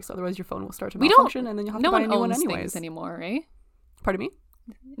get it fixed. Otherwise, your phone will start to malfunction, and then you'll have to buy a new one anyways. No one owns things anymore, right? Pardon me?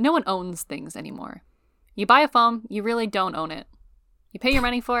 No one owns things anymore. You buy a phone, you really don't own it. You pay your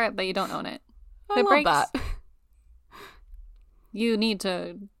money for it, but you don't own it. If it breaks, that. You need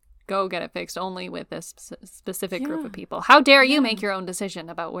to go get it fixed only with this specific group of people. How dare you make your own decision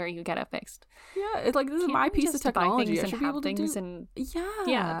about where you get it fixed? Yeah, it's like, this is my piece of technology. I should be able to do. And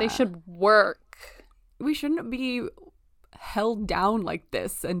yeah, they should work. We shouldn't be held down like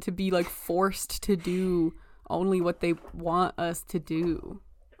this and to be like forced to do only what they want us to do,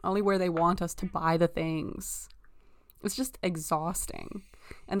 only where they want us to buy the things. It's just exhausting.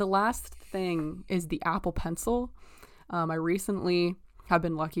 And the last thing is the Apple Pencil. I recently have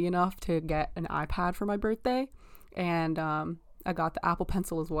been lucky enough to get an iPad for my birthday, and I got the Apple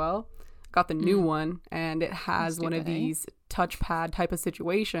Pencil as well. Got the new one, and it has one of these touchpad type of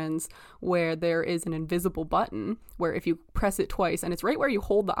situations where there is an invisible button where if you press it twice, and it's right where you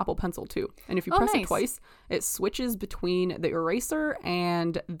hold the Apple Pencil too, and if you press it twice, it switches between the eraser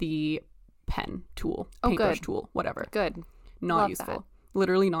and the pen tool, paintbrush tool, whatever. Good. Not Love useful. that.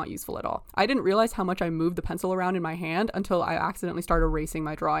 Literally not useful at all. I didn't realize how much I moved the pencil around in my hand until I accidentally started erasing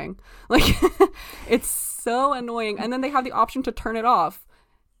my drawing. Like, it's so annoying. And then they have the option to turn it off.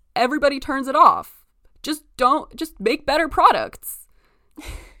 Everybody turns it off. Just make better products.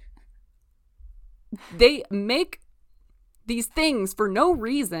 They make these things for no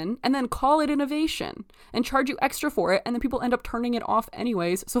reason and then call it innovation and charge you extra for it, and then people end up turning it off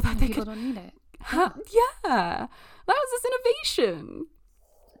anyways so that people don't need it. Yeah. That was this innovation.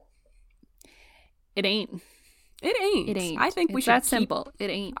 It ain't. It ain't. I think we should that simple. It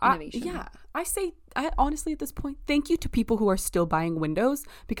ain't innovation. Yeah. I honestly, at this point, thank you to people who are still buying Windows,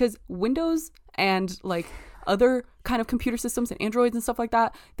 because Windows and like other kind of computer systems and Androids and stuff like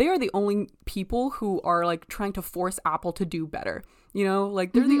that, they are the only people who are like trying to force Apple to do better. You know,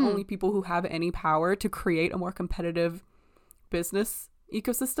 like they're the only people who have any power to create a more competitive business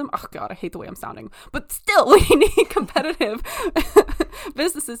ecosystem. Oh god, I hate the way I'm sounding, but still, we need competitive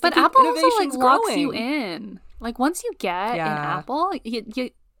businesses to but keep Apple also like growing. locks you in. Like once you get an Apple,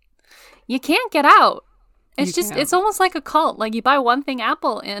 you can't get out. It's almost like a cult. Like you buy one thing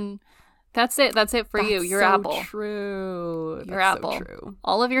Apple and that's it for you. You're Apple. True. You're Apple. So true.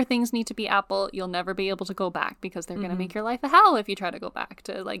 All of your things need to be Apple. You'll never be able to go back because they're gonna make your life a hell if you try to go back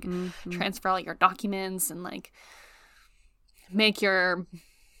to like transfer all your documents and like make your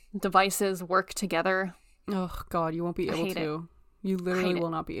devices work together. Oh god, you won't be able to. You literally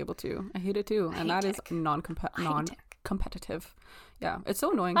will not be able to. I hate it too. And that is non-competitive. Yeah, it's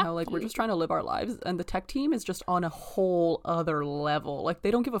so annoying how like we're just trying to live our lives and the tech team is just on a whole other level. Like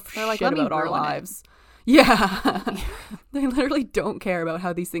they don't give a shit about our lives. Yeah. They literally don't care about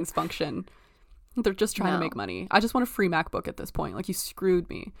how these things function. They're just trying to make money. I just want a free MacBook at this point. Like you screwed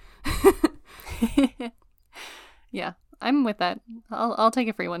me. Yeah. I'm with that. I'll take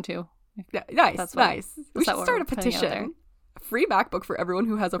a free one too. Yeah, nice. We should start a petition. A free MacBook for everyone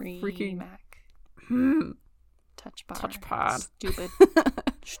who has a freaking Mac. Touchpad.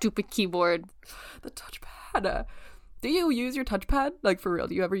 Stupid keyboard. The touchpad. Do you use your touchpad? Like for real?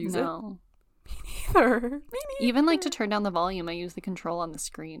 Do you ever use it? No. Me neither. Even like to turn down the volume, I use the control on the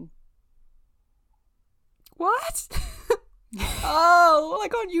screen. What? Oh,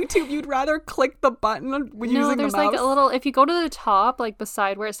 like on YouTube, you'd rather click the button when using the mouse? No, there's like a little, if you go to the top, like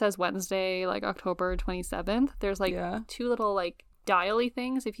beside where it says Wednesday, like October 27th, there's like two little like dial-y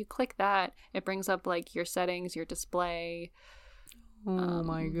things. If you click that, it brings up like your settings, your display. Oh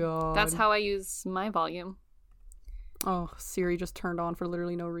my god. That's how I use my volume. Oh, Siri just turned on for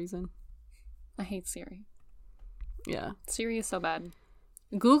literally no reason. I hate Siri. Yeah. Siri is so bad.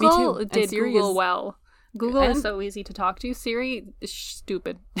 Google did Siri Google well. Google is so easy to talk to. Siri is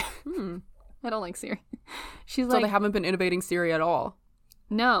stupid. I don't like Siri. She's so they haven't been innovating Siri at all.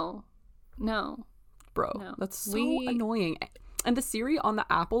 No. Bro, that's so annoying. And the Siri on the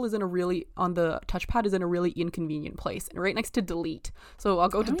Apple is on the touchpad is in a really inconvenient place, and right next to delete. So I'll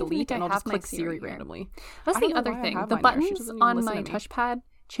go to delete and I'll just click Siri randomly. That's the other thing. The buttons on my touchpad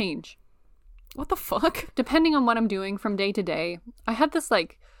change. What the fuck? Depending on what I'm doing from day to day. I had this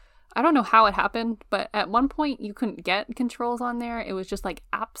like, I don't know how it happened, but at one point you couldn't get controls on there. It was just like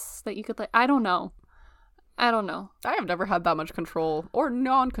apps that you could like, I don't know. I have never had that much control or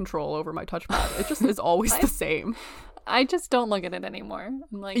non-control over my touchpad. It just is always the same. I just don't look at it anymore.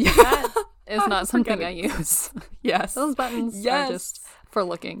 I'm like, that is not something I use. Yes. Those buttons are just for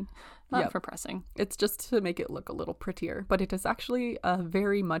looking, not for pressing. It's just to make it look a little prettier, but it is actually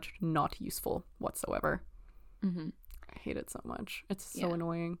very much not useful whatsoever. I hate it so much. It's so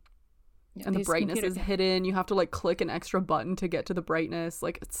annoying. Yeah, and the brightness is hidden. You have to like click an extra button to get to the brightness.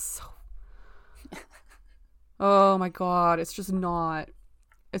 Like it's so oh my god, it's just not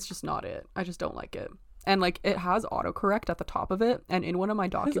it. I just don't like it. And like it has autocorrect at the top of it, and in one of my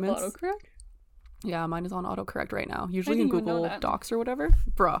documents, autocorrect? Yeah, mine is on autocorrect right now. Usually in didn't even know Google that. Docs or whatever.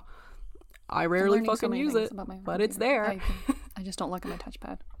 Bruh. I rarely learning so fucking many use things it, about my but it's computer. there. I just don't look at my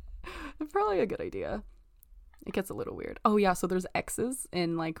touchpad. It's probably a good idea. It gets a little weird. Oh yeah, so there's X's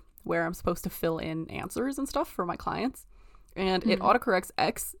in like where I'm supposed to fill in answers and stuff for my clients. And it autocorrects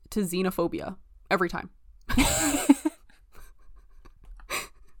X to xenophobia every time.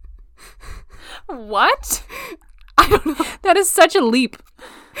 What? I don't know. That is such a leap.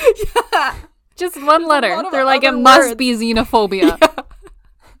 Yeah. Just one letter. lot of They're like, it other must words. be xenophobia.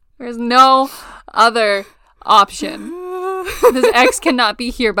 There's no other option. This X cannot be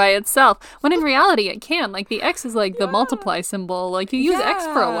here by itself. When in reality, it can. Like, the X is like the multiply symbol. Like, you use X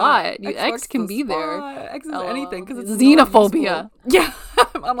for a lot. X can be there. X is anything because it's xenophobia. not useful. Yeah.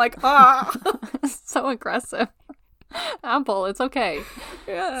 I'm like, ah. So aggressive. Apple, it's okay.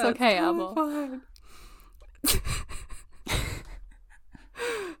 Yeah, It's okay, totally Apple. Fine.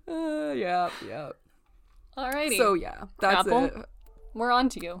 Yeah. Alrighty. So yeah, that's Apple, it. we're on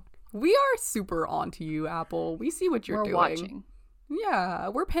to you. We are super on to you, Apple. We see what you're We're doing. watching. Yeah,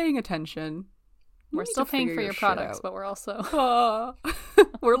 we're paying attention. You We're need still to paying figure for your shit products, out. but we're also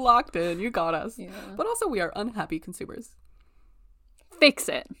We're locked in. You got us. Yeah. But also, we are unhappy consumers. Fix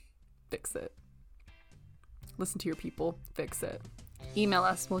it. Fix it. Listen to your people. Fix it. Email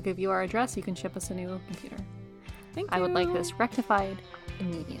us. We'll give you our address. You can ship us a new computer. Thank you. I would like this rectified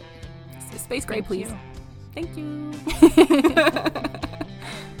immediately. Space gray, Thank please. you. Thank you.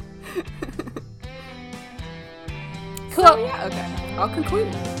 Cool. So, yeah, okay. I'll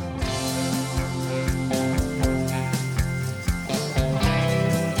conclude.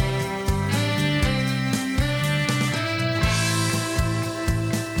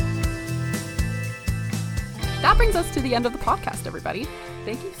 That brings us to the end of the podcast, everybody.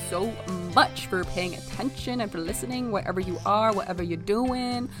 Thank you so much for paying attention and for listening wherever you are, whatever you're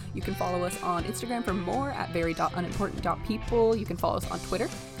doing. You can follow us on Instagram for more at very.unimportant.people. You can follow us on Twitter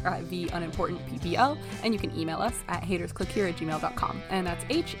at theunimportantppl, and you can email us at hatersclickhere@gmail.com, and that's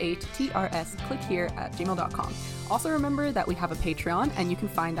HATRS@gmail.com. Also remember that we have a Patreon, and you can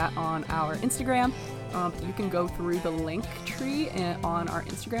find that on our Instagram. You can go through the link tree on our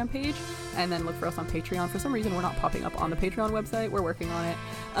Instagram page and then look for us on Patreon. For some reason, we're not popping up on the Patreon website. We're working on it.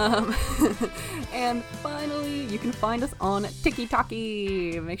 And finally, you can find us on TikTok.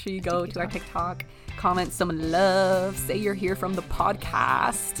 Make sure you go to our TikTok, comment some love, say you're here from the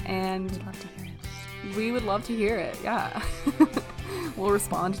podcast, and I'd love to hear it. we would love to hear it. Yeah. We'll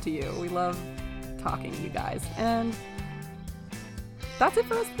respond to you. We love talking to you guys. And that's it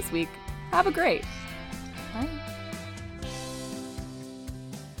for us this week. Have a great. Bye.